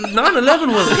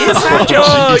 9/11 was an inside job.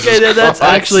 Oh, okay, then that's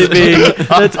actually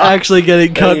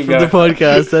getting cut you from go. the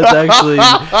podcast. That's actually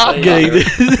getting.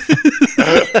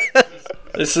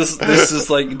 This is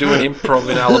like doing improv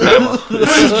in Alabama.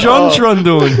 What's John Tron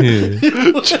doing here? I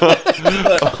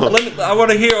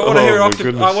want to hear. my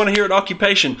goodness. I want to hear an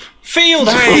occupation. Field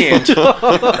hand.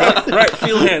 right,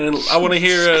 field hand. And I want to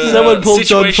hear a Someone pull John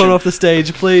situation. Tron off the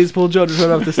stage, please. Pull John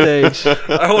Tron off the stage.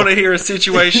 I want to hear a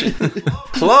situation.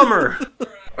 Plumber.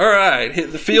 All right,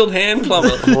 hit the field hand plumber.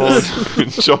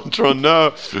 Jontron,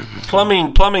 no.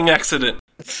 Plumbing accident.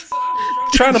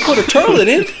 Trying to put a toilet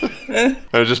in. And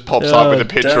it just pops up with a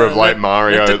picture of like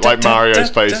Mario, da, da, like da, Mario's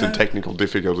da, face da. and technical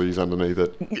difficulties underneath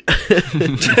it.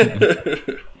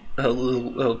 A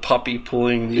little puppy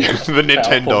pulling the The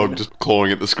Nintendo PowerPoint. just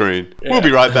clawing at the screen. We'll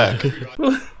be right back.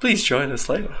 Well, please join us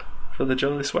later for the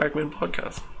Jolly Swagman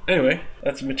podcast. Anyway,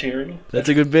 that's material. That's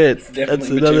a good bit. definitely That's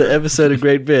another material. episode of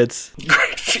great bits.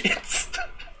 Great fits.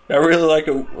 I really like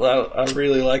it. I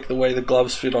really like the way the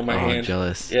gloves fit on my hand.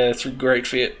 Jealous. Yeah, it's a great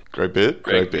fit. Great bit.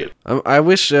 Great Great bit. I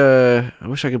wish I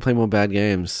could play more bad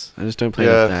games. I just don't play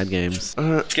Yeah. enough bad games.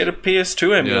 Get a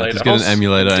PS2 emulator. Yeah, just get an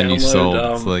emulator and you Download, sold.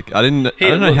 It's like I don't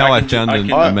here, know look, how I I can- found I a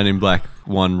can- Men in Black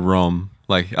 1 ROM.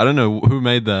 Like I don't know who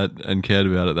made that and cared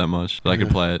about it that much that I could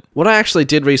play it. What I actually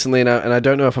did recently, and I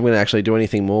don't know if I'm going to actually do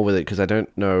anything more with it because I don't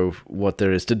know what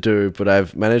there is to do, but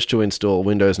I've managed to install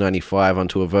Windows 95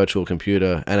 onto a virtual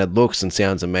computer, and it looks and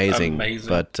sounds amazing.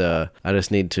 But I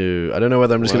just need to. I don't know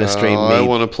whether I'm just going to stream I me.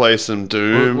 want to play some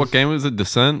Doom. What game was it?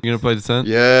 Descent? You gonna play Descent?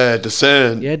 Yeah,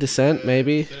 Descent. Yeah, Descent,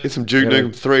 maybe. Get some Duke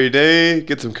Nukem 3D.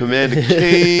 Get some Commander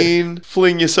Keen.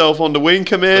 Fling yourself onto Wing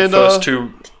The Commander. first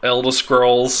two Elder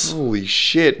Scrolls. Holy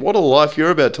shit, what a life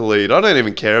you're about to lead. I don't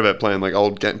even care about playing like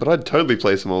old games, but I'd totally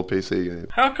play some old PC games.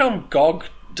 How come GOG...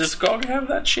 Does GOG have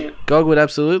that shit? GOG would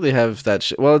absolutely have that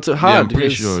shit. Well, it's hard. Yeah, I'm pretty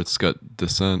because- sure it's got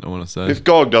Descent. I want to say. If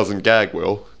GOG doesn't, GAG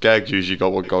will. GAG's usually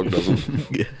got what GOG doesn't.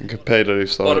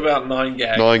 Competitive side. What about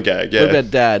 9gag? 9gag, yeah. What about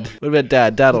Dad? What about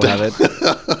Dad? Dad'll have it.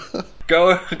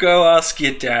 Go ask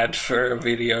your dad for a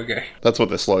video game. That's what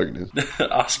their slogan is.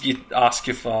 ask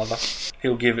your father.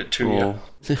 He'll give it to you.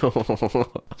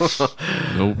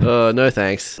 Nope. No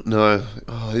thanks. No.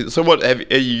 Oh, so what, have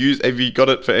you got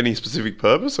it for any specific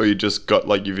purpose, or you just got,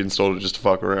 like, you've installed it just to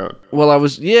fuck around? Well, I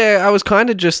was kind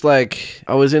of just like,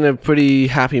 I was in a pretty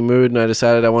happy mood and I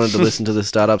decided I wanted to listen to the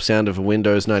startup sound of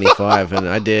Windows 95 and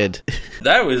I did.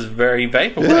 That was very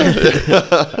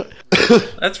vaporwave.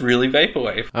 That's really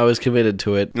vaporwave. I was committed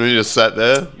to it. And you just sat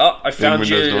there, Oh, I found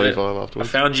Windows you. 95 I afterwards.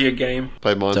 found you a game.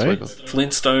 played Sorry? Minesweeper.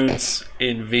 Flintstones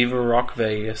in Viva Rock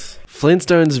Vegas.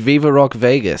 Flintstones Viva Rock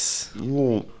Vegas.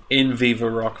 Ooh. in Viva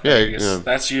Rock Yeah, Vegas.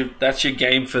 yeah. That's your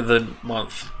game for the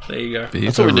month. There you go.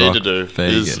 That's what we need to do.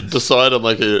 Is decide on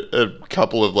like a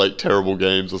couple of like terrible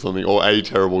games or something, or a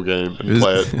terrible game, and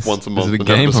play it once a month. Is it a and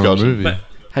have game or a discussion. movie?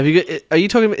 Have you? Are you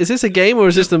talking? Is this a game or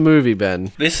is this a movie,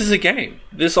 Ben? This is a game.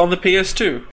 This on the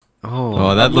PS2.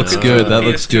 Oh, that looks looking good. for That the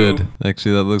looks PS2. good.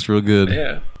 Actually, that looks real good.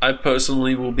 Yeah. I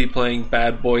personally will be playing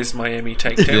Bad Boys Miami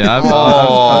Takedown. Yeah, I've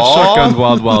shotgunned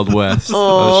Wild Wild West. I've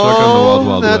shotgunned the Wild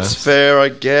Wild That's West. fair, I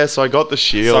guess. I got the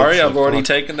shield. Sorry, so I've already fuck.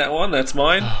 taken that one. That's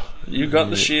mine. You got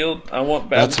the shield. I want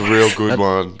Bad That's a real good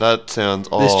one. That sounds.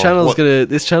 This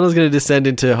channel's gonna descend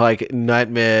into like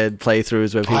nightmare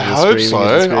playthroughs where people I are hope screaming so.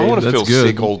 and screaming. I want to That's feel good.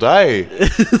 sick all day.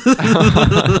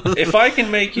 If I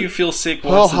can make you feel sick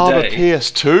Pearl once a Harbor day,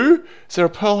 PS2? Is there a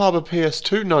Pearl Harbor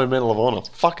PS2? No, Medal of Honor.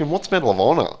 Fucking what's Medal of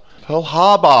Honor? Pearl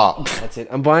Harbor. That's it.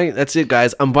 That's it,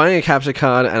 guys. I'm buying a capture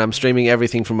card and I'm streaming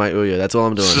everything from my Ouya. That's all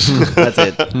I'm doing. That's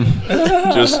it.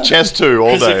 Just chess 2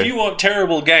 all because if day. you want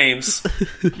terrible games,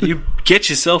 you get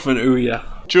yourself an Ouya.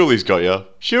 Julie's got ya.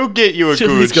 She'll get you a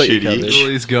Julie's good got you shitty. covered.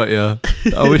 Julie's got ya.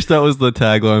 I wish that was the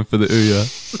tagline for the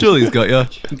Ouya. Julie's got ya.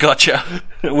 Gotcha.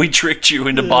 We tricked you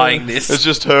into buying this. It's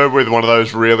just her with one of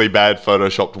those really bad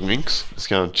photoshopped winks. It's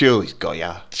going, Julie's got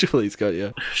ya. Julie's got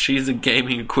you. She's the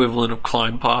gaming equivalent of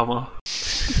Klein Palmer.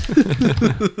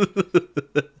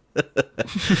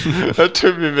 That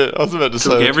took me a minute. I was about to say.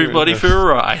 Took that everybody took me, for a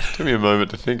ride. took me a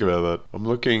moment to think about that. I'm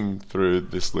looking through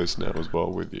this list now as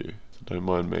well with you. So don't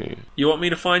mind me. You want me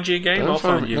to find you a game? I'll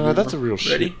find you. No, that's a real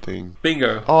Ready? shit thing.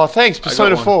 Bingo. Oh, thanks.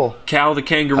 Persona one. 4. Cow the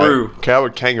Kangaroo. Hey,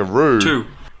 Coward Kangaroo. 2.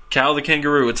 Cow the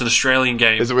Kangaroo. It's an Australian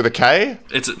game. Is it with a K?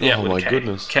 It's with my a K.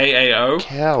 goodness. K-A-O.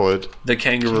 Coward. The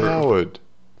Kangaroo. Coward.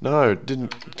 No,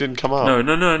 didn't come up.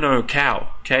 No. Cow.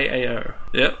 K-A-O.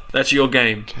 Yep. That's your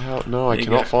game. No, I There you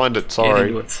cannot go. find it. Get Sorry.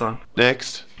 into it, son.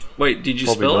 Next. Wait, did you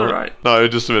Probably spell not. it right? No,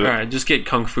 just a minute. Alright, just get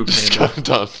Kung Fu Just Panda.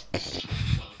 done.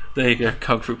 There you go.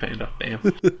 Kung Fu Panda. Bam.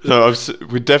 No,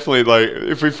 we definitely like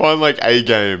if we find like a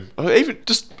game, or even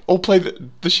just all play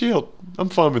the Shield. I'm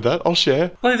fine with that. I'll share,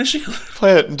 Play the shield.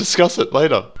 play it, and discuss it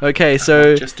later. Okay,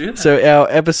 so Just do that. so our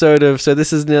episode of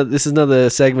this is another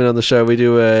segment on the show. We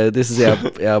do this is our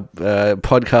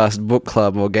podcast book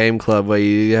club or game club where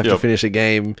you have to Yep. finish a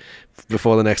game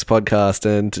before the next podcast.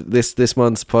 And this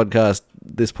month's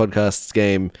podcast's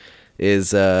game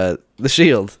is The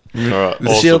Shield. All right,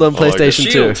 The Shield on PlayStation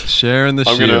 2. Shield. Sharing the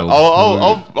I'm shield. gonna.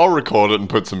 I'll record it and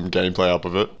put some gameplay up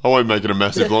of it. I won't make it a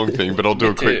massive long thing, but I'll do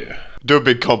a quick, do a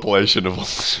big compilation of all the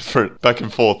different back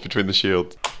and forth between the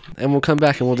shields. And we'll come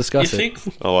back and we'll You discuss it. think?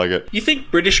 I like it. You think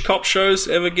British cop shows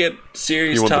ever get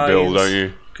serious? You want the bill, don't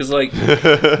you? Because like,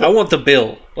 I want the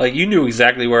bill. Like you knew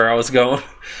exactly where I was going.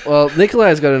 Well,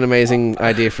 Nikolai's got an amazing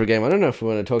idea for a game. I don't know if we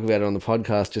want to talk about it on the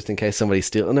podcast just in case somebody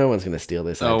steals. No one's going to steal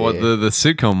this idea. Oh, what the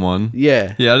sitcom one?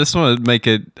 Yeah. Yeah, I just want to make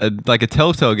it like a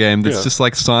Telltale game that's Yeah. just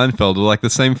like Seinfeld or like the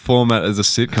same format as a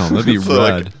sitcom. That'd be So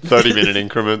rad. like 30-minute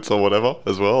increments or whatever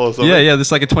as well, or something. Yeah,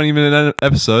 there's like a 20-minute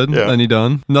episode Yeah. and you're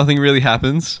done. Nothing really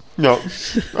happens. No,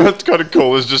 that's kind of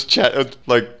cool. It's just chat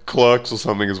like Clerks or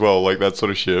something as well, like that sort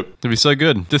of shit. It'd be so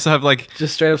good. Just to have like,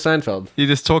 Just straight up Seinfeld. you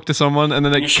just talk to someone and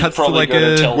then You it should cuts to probably like go to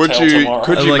a... Telltale Would you tomorrow.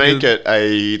 could you Like make it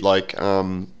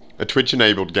a Twitch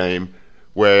enabled game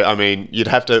where you'd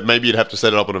have to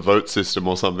set it up on a vote system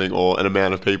or something or an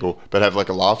amount of people, but have like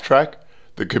a laugh track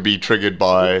that could be triggered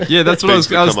by Yeah, that's what I things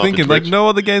that was come up in thinking. Like, Twitch. no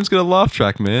other game's got a laugh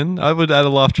track, man. I would add a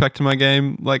laugh track to my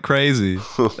game like crazy.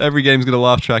 Every game's got a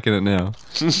laugh track in it now.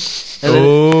 And then,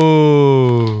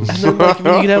 Oh. and then like, you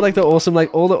could have like the awesome,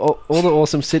 like all the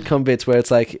awesome sitcom bits where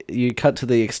it's like you cut to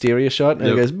the exterior shot and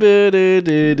Yep. it goes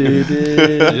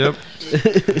 "Ba-do-do-do-do." Yep.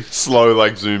 slow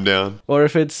like zoom down. Or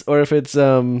if it's what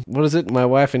is it? My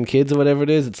Wife and Kids or whatever it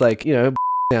is. It's like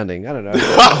sounding. I don't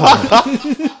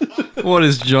know. What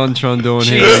is John Tron doing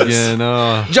here Jesus. again?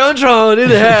 Oh. JonTron in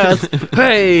the house.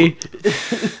 Hey.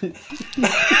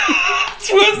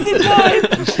 It's worse than mine.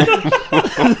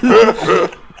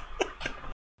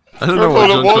 I don't know I what thought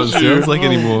it John Tron was you. sounds like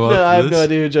anymore. No, I after have no this.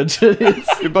 idea who JonTron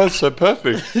is. You're both so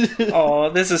perfect.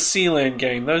 Oh, there's a Sealand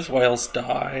game. Those whales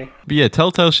die. But yeah,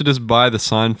 Telltale should just buy the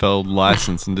Seinfeld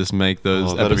license and just make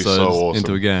those Oh, that'd be episodes so awesome.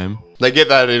 into a game. They get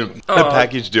that in a Oh.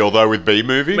 package deal though with B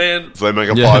movie. Man. So they make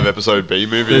a Yeah. 5-episode B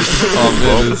movie.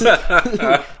 Oh,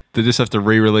 man, they just have to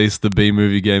re-release the B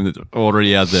movie game that's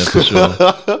already out there for sure.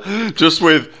 Just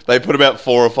they put about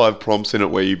 4 or 5 prompts in it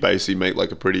where you basically make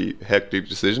like a pretty hectic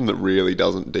decision that really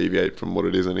doesn't deviate from what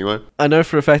it is anyway. I know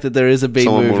for a fact that there is a B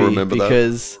Someone will movie remember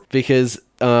that. because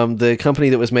the company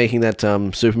that was making that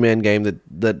Superman game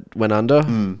that went under,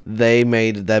 they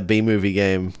made that B-movie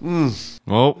game.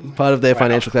 Well, Part of their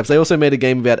financial collapse. They also made a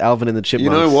game about Alvin and the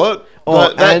Chipmunks. You know what?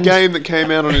 That game that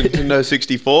came out on Nintendo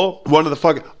 64, one of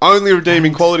the only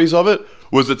redeeming qualities of it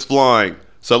was it's flying.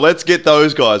 So let's get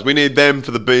those guys. We need them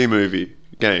for the B-movie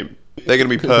game. They're going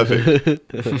to be perfect.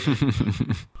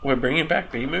 We're bringing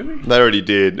back B-movie? They already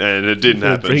did, and it didn't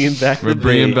happen. We're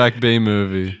bringing back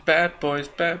B-movie. Bad boys,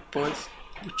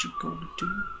 what you gonna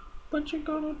do? What you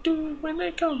gonna do when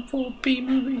they come for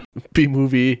B-movie?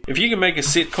 B-movie. If you can make a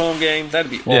sitcom game,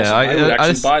 that'd be awesome. Yeah, I would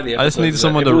actually buy the episodes. I just need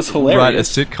someone to write a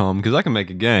sitcom because I can make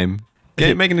a game.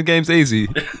 Making the game's easy.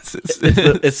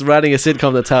 It's writing a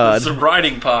sitcom that's hard. It's the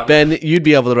writing part. Ben, you'd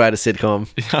be able to write a sitcom.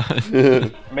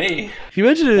 Me? Can you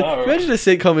imagine a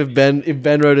sitcom if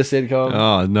Ben wrote a sitcom?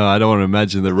 Oh no, I don't want to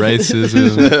imagine the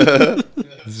racism.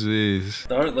 Jeez.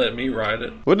 Don't let me write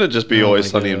it. Wouldn't it just be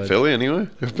Always Sunny in Philly anyway,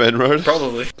 if Ben wrote it?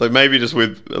 Probably. Like maybe just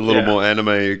with a little more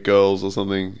anime girls or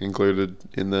something included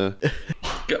in there.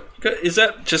 Is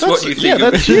that just what you think? Yeah,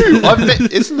 that's you.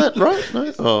 Isn't that right?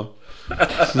 No? Oh.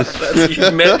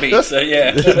 You met me, so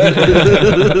yeah.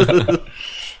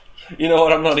 You know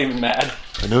what? I'm not even mad.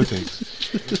 I know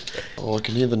things. Oh, I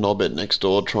can hear the knobhead next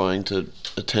door trying to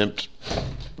attempt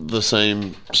the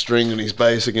same string on his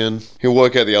bass again. He'll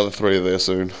work out the other three there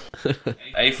soon.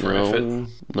 A for effort.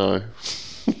 No.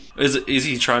 Is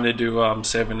he trying to do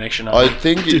Seven Nation Army?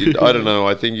 I don't know.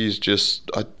 I think he's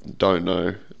just. I don't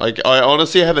know. I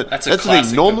honestly haven't. That's the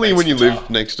thing. Normally, when you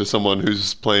live next to someone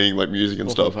who's playing like music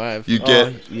and stuff,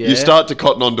 you start to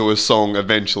cotton onto a song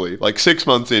eventually. Like 6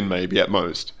 months in, maybe at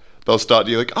most, they'll start.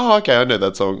 You're like, oh, okay, I know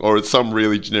that song, or it's some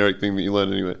really generic thing that you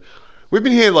learn anyway. We've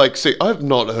been here like I've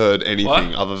not heard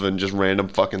anything other than just random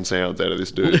fucking sounds out of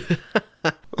this dude.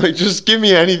 Like, just give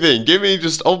me anything. Give me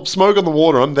just smoke on the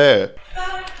water. I'm there.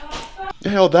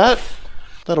 Yeah,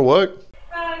 that'll work.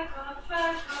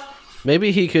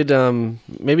 Maybe he could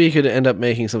end up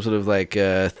making some sort of like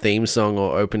theme song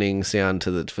or opening sound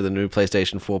for the new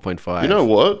PlayStation 4.5. You know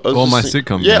what? Or my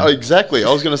sitcom. Yeah, exactly.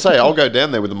 I was going to say I'll go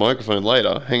down there with a microphone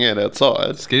later, hang out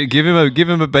outside. Give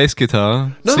him a bass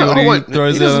guitar. See what he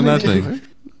throws out on that thing.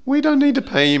 We don't need to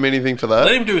pay him anything for that.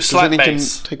 Let him do a slap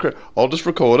bass. I'll just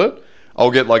record it. I'll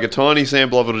get like a tiny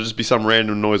sample of it. It'll just be some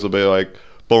random noise. It'll be like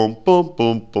boom, boom,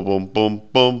 boom, boom, boom, boom,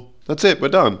 boom. That's it. We're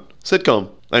done.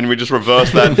 Sitcom. And we just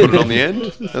reverse that and put it on the end.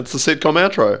 That's the sitcom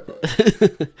outro.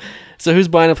 So who's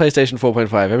buying a PlayStation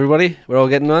 4.5? Everybody? We're all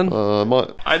getting one?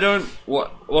 I don't...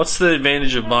 What's the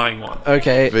advantage of buying one?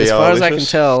 Okay, as far as I can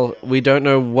tell, we don't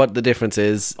know what the difference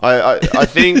is. I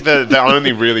think the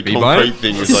only really concrete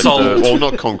thing is like well,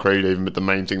 not concrete even, but the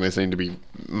main thing they seem to be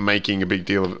making a big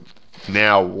deal of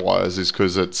now-wise is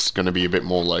because it's going to be a bit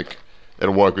more like...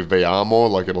 It'll work with VR more,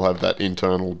 like it'll have that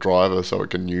internal driver so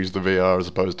it can use the VR as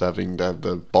opposed to having to have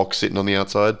the box sitting on the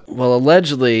outside. Well,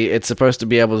 allegedly, it's supposed to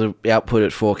be able to output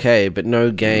at 4K, but no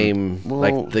game,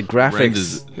 like the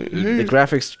graphics, the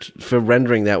graphics for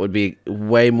rendering that would be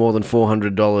way more than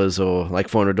 $400 or like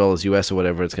 $400 US or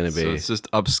whatever it's going to be. So it's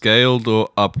just upscaled or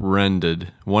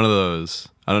up-rendered. One of those.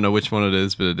 I don't know which one it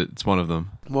is, but it's one of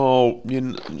them. Well,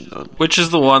 which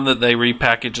is the one that they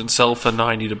repackage and sell for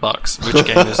 $90? Which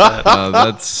game is that?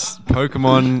 That's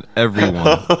Pokemon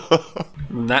Everyone.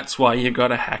 And that's why you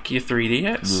gotta hack your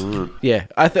 3DS. Yeah,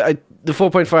 the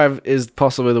 4.5 is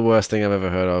possibly the worst thing I've ever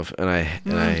heard of, and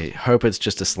I hope it's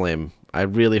just a slim. I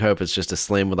really hope it's just a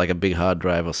slim with like a big hard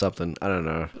drive or something. I don't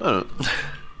know.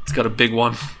 It's got a big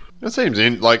one. It seems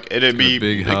like it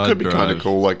could be kind of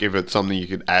cool, like if it's something you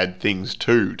could add things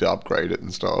to upgrade it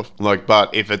and stuff. Like,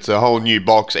 but if it's a whole new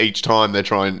box each time they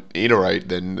try and iterate,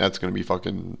 then that's going to be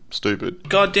fucking stupid.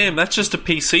 God damn, that's just a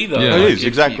PC though. Yeah, it is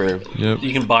exactly.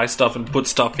 You can buy stuff and put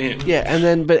stuff in. Yeah, and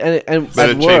then but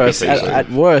at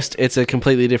worst, it's a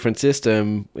completely different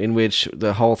system in which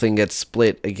the whole thing gets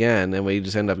split again, and we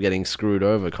just end up getting screwed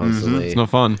over constantly. It's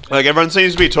not fun. Like everyone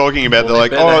seems to be talking about, they're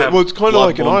like, it's kind of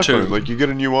like an iPhone. Like you get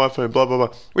a new iPhone. Blah blah blah,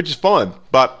 which is fine,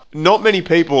 but not many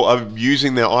people are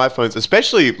using their iPhones,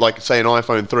 especially like say an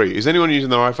iPhone 3. Is anyone using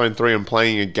their iPhone 3 and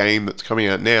playing a game that's coming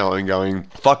out now and going,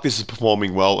 fuck, this is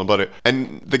performing well,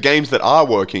 and the games that are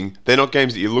working, they're not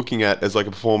games that you're looking at as like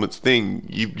a performance thing.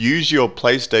 You use your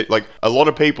PlayStation, like a lot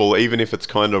of people, even if it's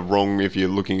kind of wrong if you're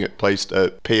looking at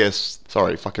PS3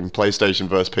 fucking PlayStation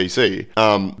versus PC.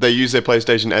 They use their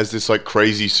PlayStation as this like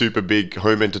crazy, super big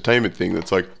home entertainment thing.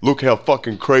 That's like, look how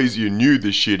fucking crazy and new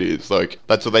this shit is. Like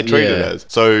that's what they treat it as.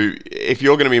 So if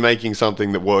you're going to be making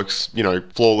something that works,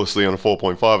 flawlessly on a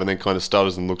 4.5 and then kind of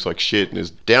stutters and looks like shit and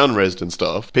is down-resed and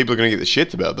stuff, people are going to get the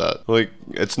shits about that. Like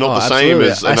it's not the same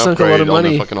as an upgrade on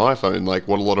a fucking iPhone. Like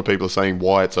what a lot of people are saying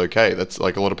why it's okay. That's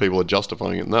like a lot of people are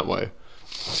justifying it in that way.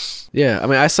 Yeah, I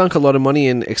mean, I sunk a lot of money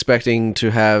in expecting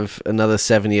to have another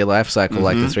 7-year life cycle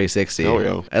like the 360. Oh,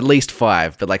 yeah. At least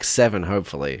 5, but like 7,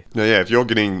 hopefully. No, yeah, if you're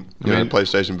getting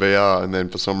PlayStation VR and then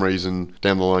for some reason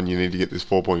down the line you need to get this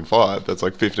 4.5, that's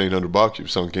like $1,500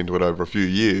 you've sunk into it over a few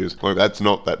years. Like that's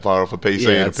not that far off a PC,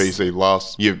 and a PC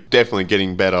lasts. You're definitely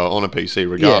getting better on a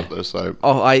PC regardless. Yeah. So.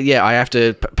 Oh, I have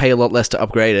to pay a lot less to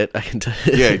upgrade it. I can tell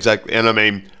you. Yeah, exactly. And I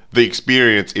mean, the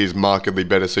experience is markedly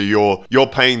better. So you're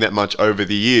paying that much over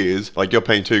the years, like you're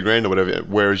paying $2,000 or whatever,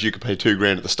 whereas you could pay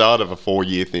 $2,000 at the start of a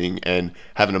 4-year thing and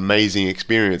have an amazing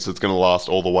experience that's going to last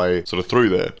all the way sort of through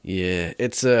there. Yeah,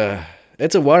 it's a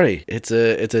worry. It's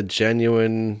a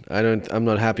genuine. I'm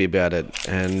not happy about it,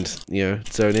 and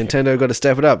so Nintendo got to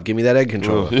step it up. Give me that egg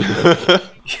controller.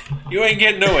 You ain't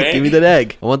getting no egg. Give me that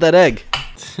egg. I want that egg.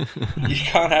 You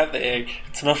can't have the egg.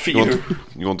 It's not for you.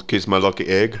 You want to kiss my lucky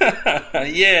egg?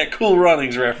 Yeah, Cool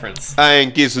Runnings reference. I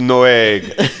ain't kissing no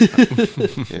egg.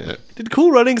 Yeah. Did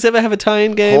Cool Runnings ever have a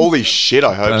tie-in game? Holy shit,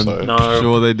 I hope so. No. I'm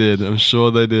sure they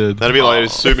did. That'd be like a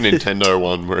Super Nintendo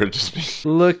one where it'd just be...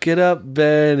 Look it up,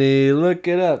 Benny. Look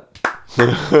it up.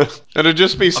 It'd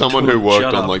just be someone who worked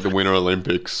Shut on up. like the Winter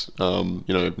Olympics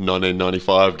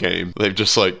 1995 game. They've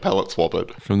just like palette swap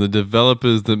it. From the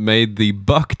developers that made the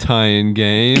Buck tie-in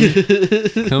game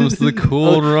comes the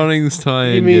Cool Runnings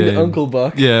tie-in You mean game. Uncle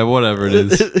Buck? Yeah, whatever it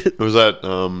is. It was that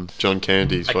John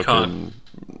Candy's I fucking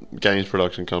games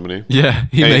production company. Yeah,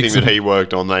 he Anything makes that it. he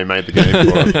worked on, they made the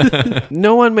game for.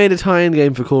 No one made a tie-in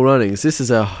game for Cool Runnings. This is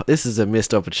a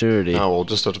missed opportunity. Oh, we'll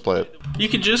just have to play it. You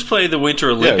could just play the Winter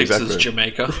Olympics exactly. as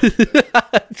Jamaica.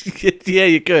 Yeah,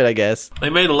 you could, I guess. They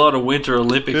made a lot of Winter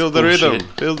Olympics Feel the bullshit. rhythm,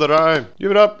 feel the rhyme.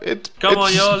 Give it up. Come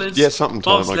on, y'all, it's something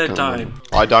time. bobsled I time.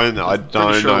 can't remember. I don't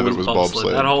Pretty sure know that it was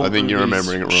bobsled. That whole I think you're movie's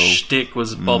remembering it wrong. shtick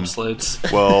was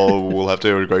bobsleds. Well, we'll have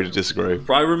to agree to disagree.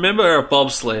 I remember a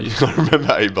bobsled. I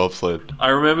remember a bobsled. I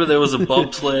remember there was a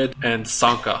bobsled and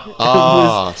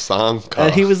Sanka. Sanka.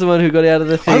 And he was the one who got out of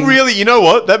the thing. You know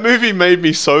what? That movie made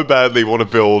me so badly want to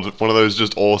build one of those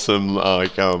just awesome,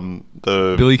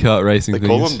 the... Billy Kart racing They things.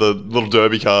 call them the little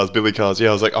derby cars, billy cars. Yeah,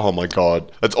 I was like, oh my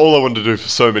god. That's all I wanted to do for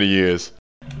so many years.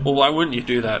 Well, why wouldn't you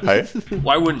do that? Hey?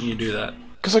 Why wouldn't you do that?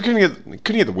 Because I couldn't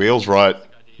get the wheels right.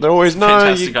 They're always, you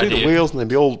Fantastic do the idea. wheels and they'd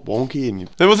be all wonky. And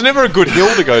there was never a good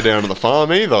hill to go down to the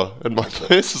farm either at my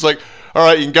place. It's like, all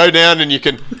right, you can go down and you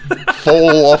can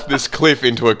fall off this cliff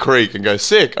into a creek and go,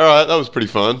 sick. All right, that was pretty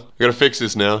fun. I got to fix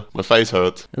this now. My face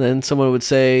hurts. And then someone would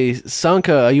say,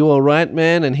 Sanka, are you all right,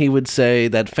 man? And he would say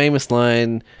that famous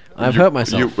line, I've hurt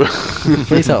myself.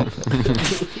 Please help.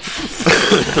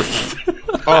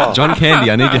 John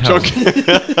Candy, I need your help.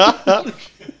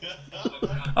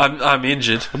 I'm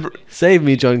injured. Save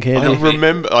me, John Candy.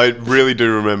 I really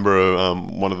do remember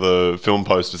one of the film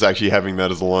posters actually having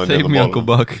that as a line Save down the me, bottom. Uncle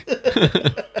Buck.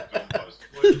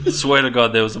 Swear to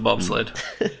God, there was a bobsled.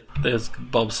 There's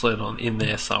bobsled in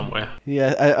there somewhere.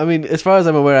 Yeah, I mean, as far as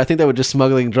I'm aware, I think they were just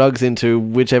smuggling drugs into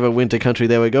whichever winter country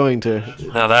they were going to.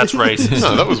 Now that's racist.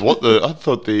 No, that was what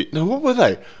what were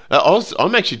they?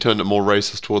 I'm actually turned it more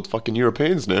racist towards fucking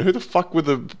Europeans now. Who the fuck were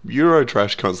the Euro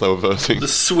trash cunts they were versing? The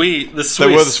Swiss. They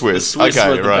were the Swiss. Okay,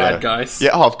 were the right. bad guys.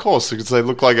 Yeah, of course, because they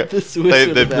look like a. The Swiss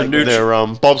were the bad guys. Their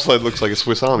bobsled looks like a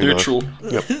Swiss Army knife. Neutral.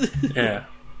 Yep. Yeah.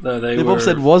 No, they The were.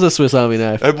 bobsled was a Swiss Army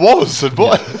knife. It was.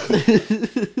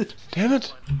 Damn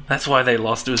it. That's why they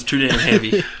lost. It was too damn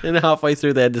heavy. And halfway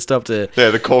through, they had to stop to... Yeah,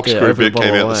 the corkscrew open a bit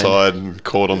came bottle out of the wine. side and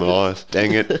caught on the ice.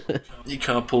 Dang it. You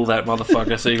can't pull that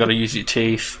motherfucker, so you got to use your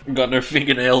teeth. Got no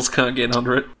fingernails, can't get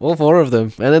under it. All 4 of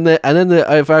them. And then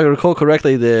if I recall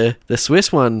correctly, the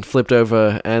Swiss one flipped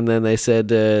over, and then they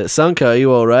said, Sanka, are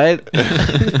you all right?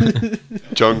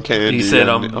 John Candy. He said,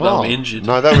 I'm injured.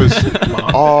 No, that was...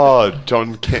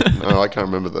 John Candy. No, I can't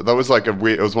remember that. That was like it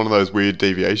was one of those weird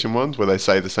deviation ones where they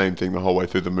say the same thing the whole way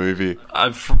through the movie.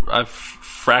 I've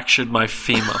fractured my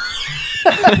femur.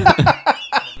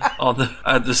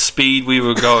 At the speed we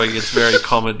were going, it's very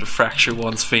common to fracture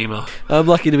one's femur I'm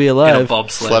lucky to be in a alive.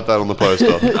 bobsled. Slap that on the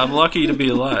poster. I'm lucky to be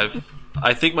alive.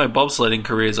 I think my bobsledding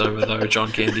career's over though,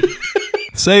 John Candy.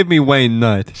 Save me, Wayne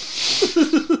Knight.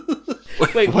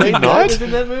 Wait, Wayne Knight Knight? was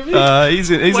in that movie? He's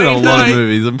in a Wayne lot Knight. of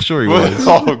movies. I'm sure he was.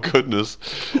 Oh, goodness.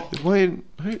 Wayne...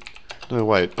 No,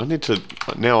 wait. I need to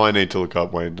look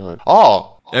up Wayne Knight.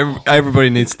 Oh, Everybody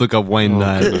needs to look up Wayne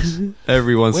Knight.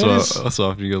 Every once in a while, so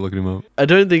often you go look him up. I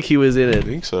don't think he was in it. I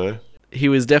think so. He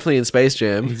was definitely in Space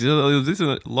Jam. He's in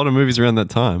a lot of movies around that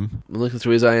time. I'm looking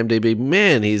through his IMDb.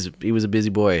 Man, he was a busy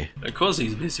boy. Of course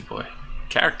he's a busy boy.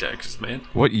 Character actors, man.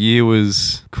 What year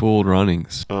was Cool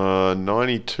Runnings?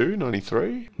 92,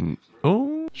 93?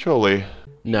 Oh, Surely.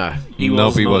 No. He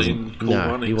Nope, he wasn't. wasn't. In cool No,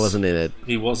 Runnings. he wasn't in it.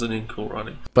 He wasn't in Cool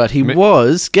Runnings. But he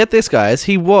was, get this guys,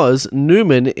 he was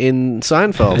Newman in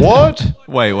Seinfeld. What?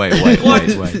 wait.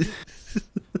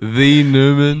 The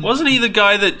Newman. Wasn't he the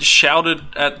guy that shouted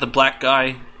at the black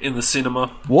guy in the cinema?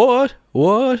 What?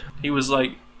 He was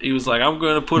like, I'm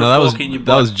going to put No, a that fork was in your that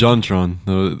butt. was JonTron.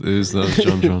 That was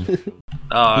JonTron.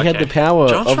 Oh, He had okay. the power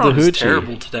John of the Tron is hoochie.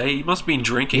 terrible today. He must have been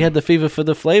drinking. He had the fever for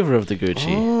the flavor of the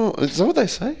Gucci. Oh, is that what they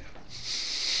say?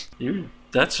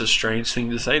 That's a strange thing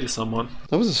to say to someone.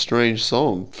 That was a strange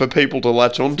song for people to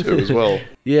latch onto as well.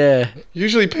 Yeah.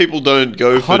 Usually people don't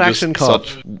go for Hot just Action Cop.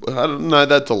 such... I don't know,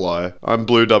 that's a lie. I'm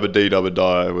Blue Dubba Dee Dubba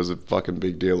Die was a fucking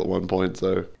big deal at one point,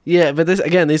 so... Yeah, but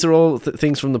these are all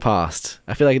things from the past.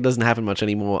 I feel like it doesn't happen much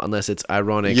anymore unless it's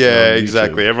ironic. Yeah, on YouTube.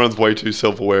 exactly. Everyone's way too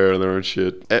self-aware of their own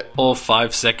shit. Or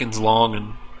 5 seconds long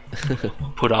and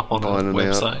put up on a Fine and out.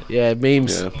 website. Yeah,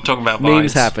 memes. Yeah. Talking about Memes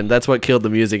vines. happened. That's what killed the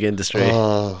music industry.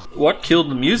 What killed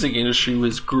the music industry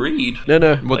was greed. No.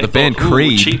 What, They the band thought, "Ooh,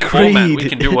 Creed? cheap format, we Creed.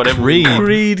 can do whatever we want."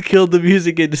 Creed killed the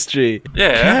music industry.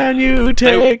 Yeah. Can you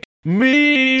take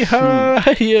me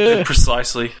higher?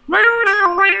 Precisely.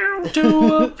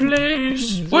 To a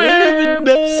place where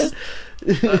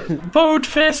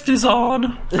Boatfest is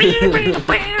on.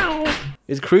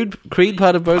 Is Creed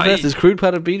part of Boatfest? Is Creed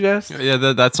part of Beatfest? Yeah,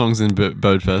 that song's in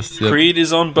Boatfest. Yep. Creed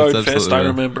is on That's Boatfest. absolutely I right.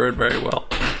 remember it very well.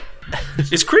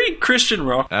 Is Creed Christian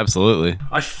rock? Absolutely,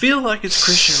 I feel like it's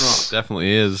Christian rock.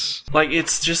 definitely is. Like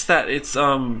it's just that it's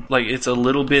like it's a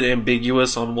little bit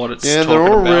ambiguous on what it's Yeah, talking they're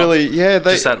all about. really... Yeah,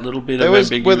 they... Just that little bit They of always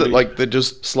with ambiguity. it like they're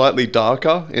just slightly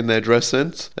darker in their dress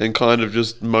sense and kind of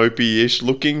just mopey-ish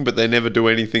looking, but they never do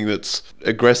anything that's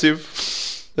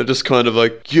aggressive. They're just kind of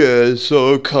like, yeah,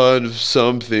 so kind of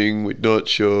something, we're not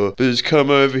sure. But just come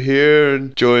over here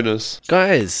and join us.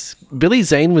 Guys, Billy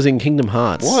Zane was in Kingdom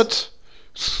Hearts. What?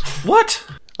 What?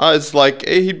 It's like,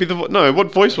 he'd be the... No,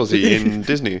 what voice was he in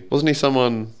Disney? Wasn't he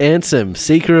someone... Ansem,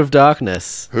 Seeker of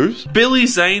Darkness. Whose? Billy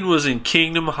Zane was in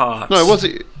Kingdom Hearts. No, was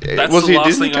he... That's was the he a last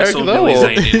Disney thing I character saw though? Billy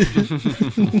or-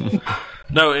 Zane in.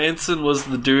 No, Anson was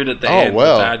the dude at the Oh, end,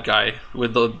 wow. the bad guy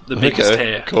with the biggest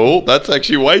hair. Cool. That's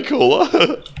actually way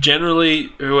cooler.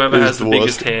 Generally, whoever Who's has the the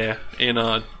biggest worst? hair in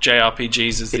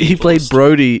JRPGs is the He played evilest.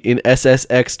 Brody in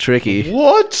SSX Tricky.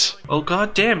 What? Oh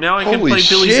god damn! Now I can Holy play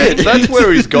Billy shit, Zane. that's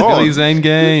where he's gone. Billy Zane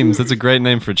Games. That's a great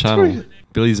name for a channel.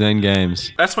 Billy Zane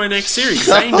Games. That's my next series,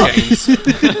 Zane Games.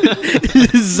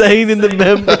 Zane in the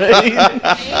membrane.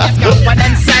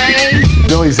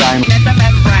 Billy Zane.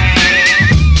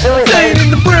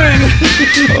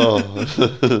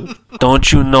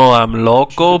 Don't you know I'm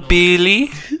loco, Billy?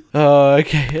 Oh,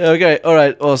 okay, all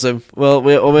right, awesome. Well,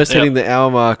 we're almost hitting the hour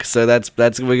mark, so that's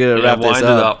we're gonna wrap this wind it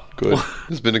up. Good.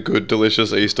 It's been a good,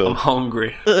 delicious Easter. I'm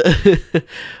hungry.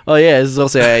 Oh yeah, this is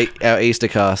also our Easter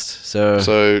cast. So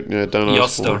Yeah, don't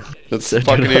ask Yosto. for it. That's So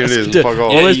fucking don't here it ask- is. don't- Fuck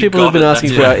off. all those you people who've got been it, asking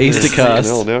that's for our it. Easter This is cast.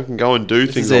 Hell, now I can go and do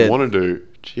things is I it. want to do.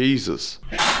 Jesus.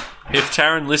 If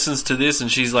Taryn listens to this and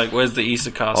she's like, "Where's the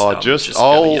Easter cast?" Oh, album?" just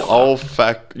gotta yell I'll out.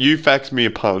 fax me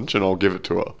a punch and I'll give it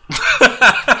to her.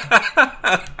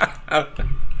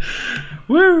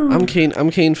 Woo! I'm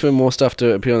keen for more stuff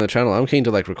to appear on the channel. I'm keen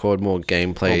to like record more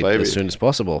gameplay Oh, baby. as soon as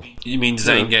possible. You mean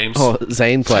Zane Games? Oh,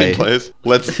 Zane play. Players,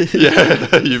 let's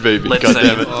you baby. Let's God say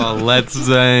damn it. Oh, Let's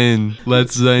Zane.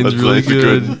 Let's Zane's Let's really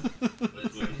Zane's good.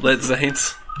 Let's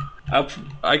Zane's.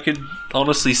 I could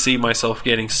honestly see myself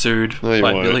getting sued No, you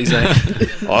by won't. Billy Zane. I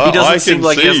He doesn't can seem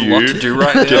like he has a see lot you to do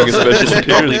right now. getting a so special this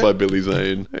appearance probably- by Billy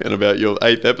Zane and about your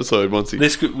 8th episode once he...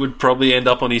 This would probably end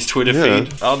up on his Twitter Yeah.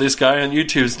 feed. Oh, this guy on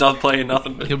YouTube's not playing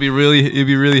nothing. But He'll be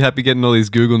really happy getting all these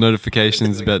Google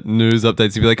notifications about news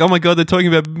updates. He'll be like, "Oh my god, they're talking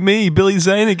about me, Billy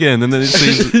Zane again." And then it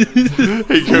sees He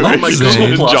Oh my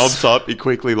God. Plus. jumps up, he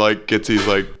quickly like gets his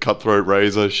like cutthroat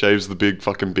razor, shaves the big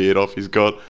fucking beard off he's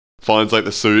got, finds like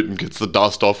the suit and gets the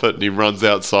dust off it, and he runs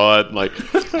outside and like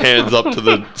hands up to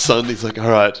the sun. He's like,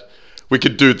 "Alright, we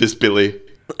could do this, Billy.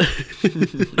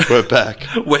 We're back."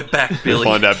 we're back, Billy.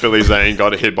 Find out Billy Zane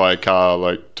got hit by a car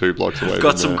like 2 blocks away.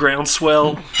 Got from some there.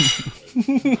 groundswell.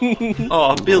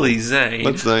 Oh, Billy Zane.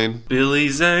 Let's Zane. Billy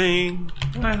Zane,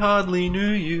 I hardly knew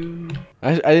you.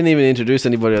 I didn't even introduce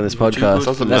anybody on this podcast.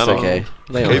 Doesn't That's matter. okay.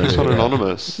 They all Keep know us who on we are.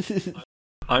 anonymous.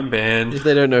 I'm banned. If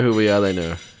they don't know who we are, they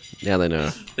know. Now they know.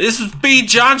 This is B.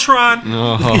 Jontron.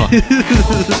 oh,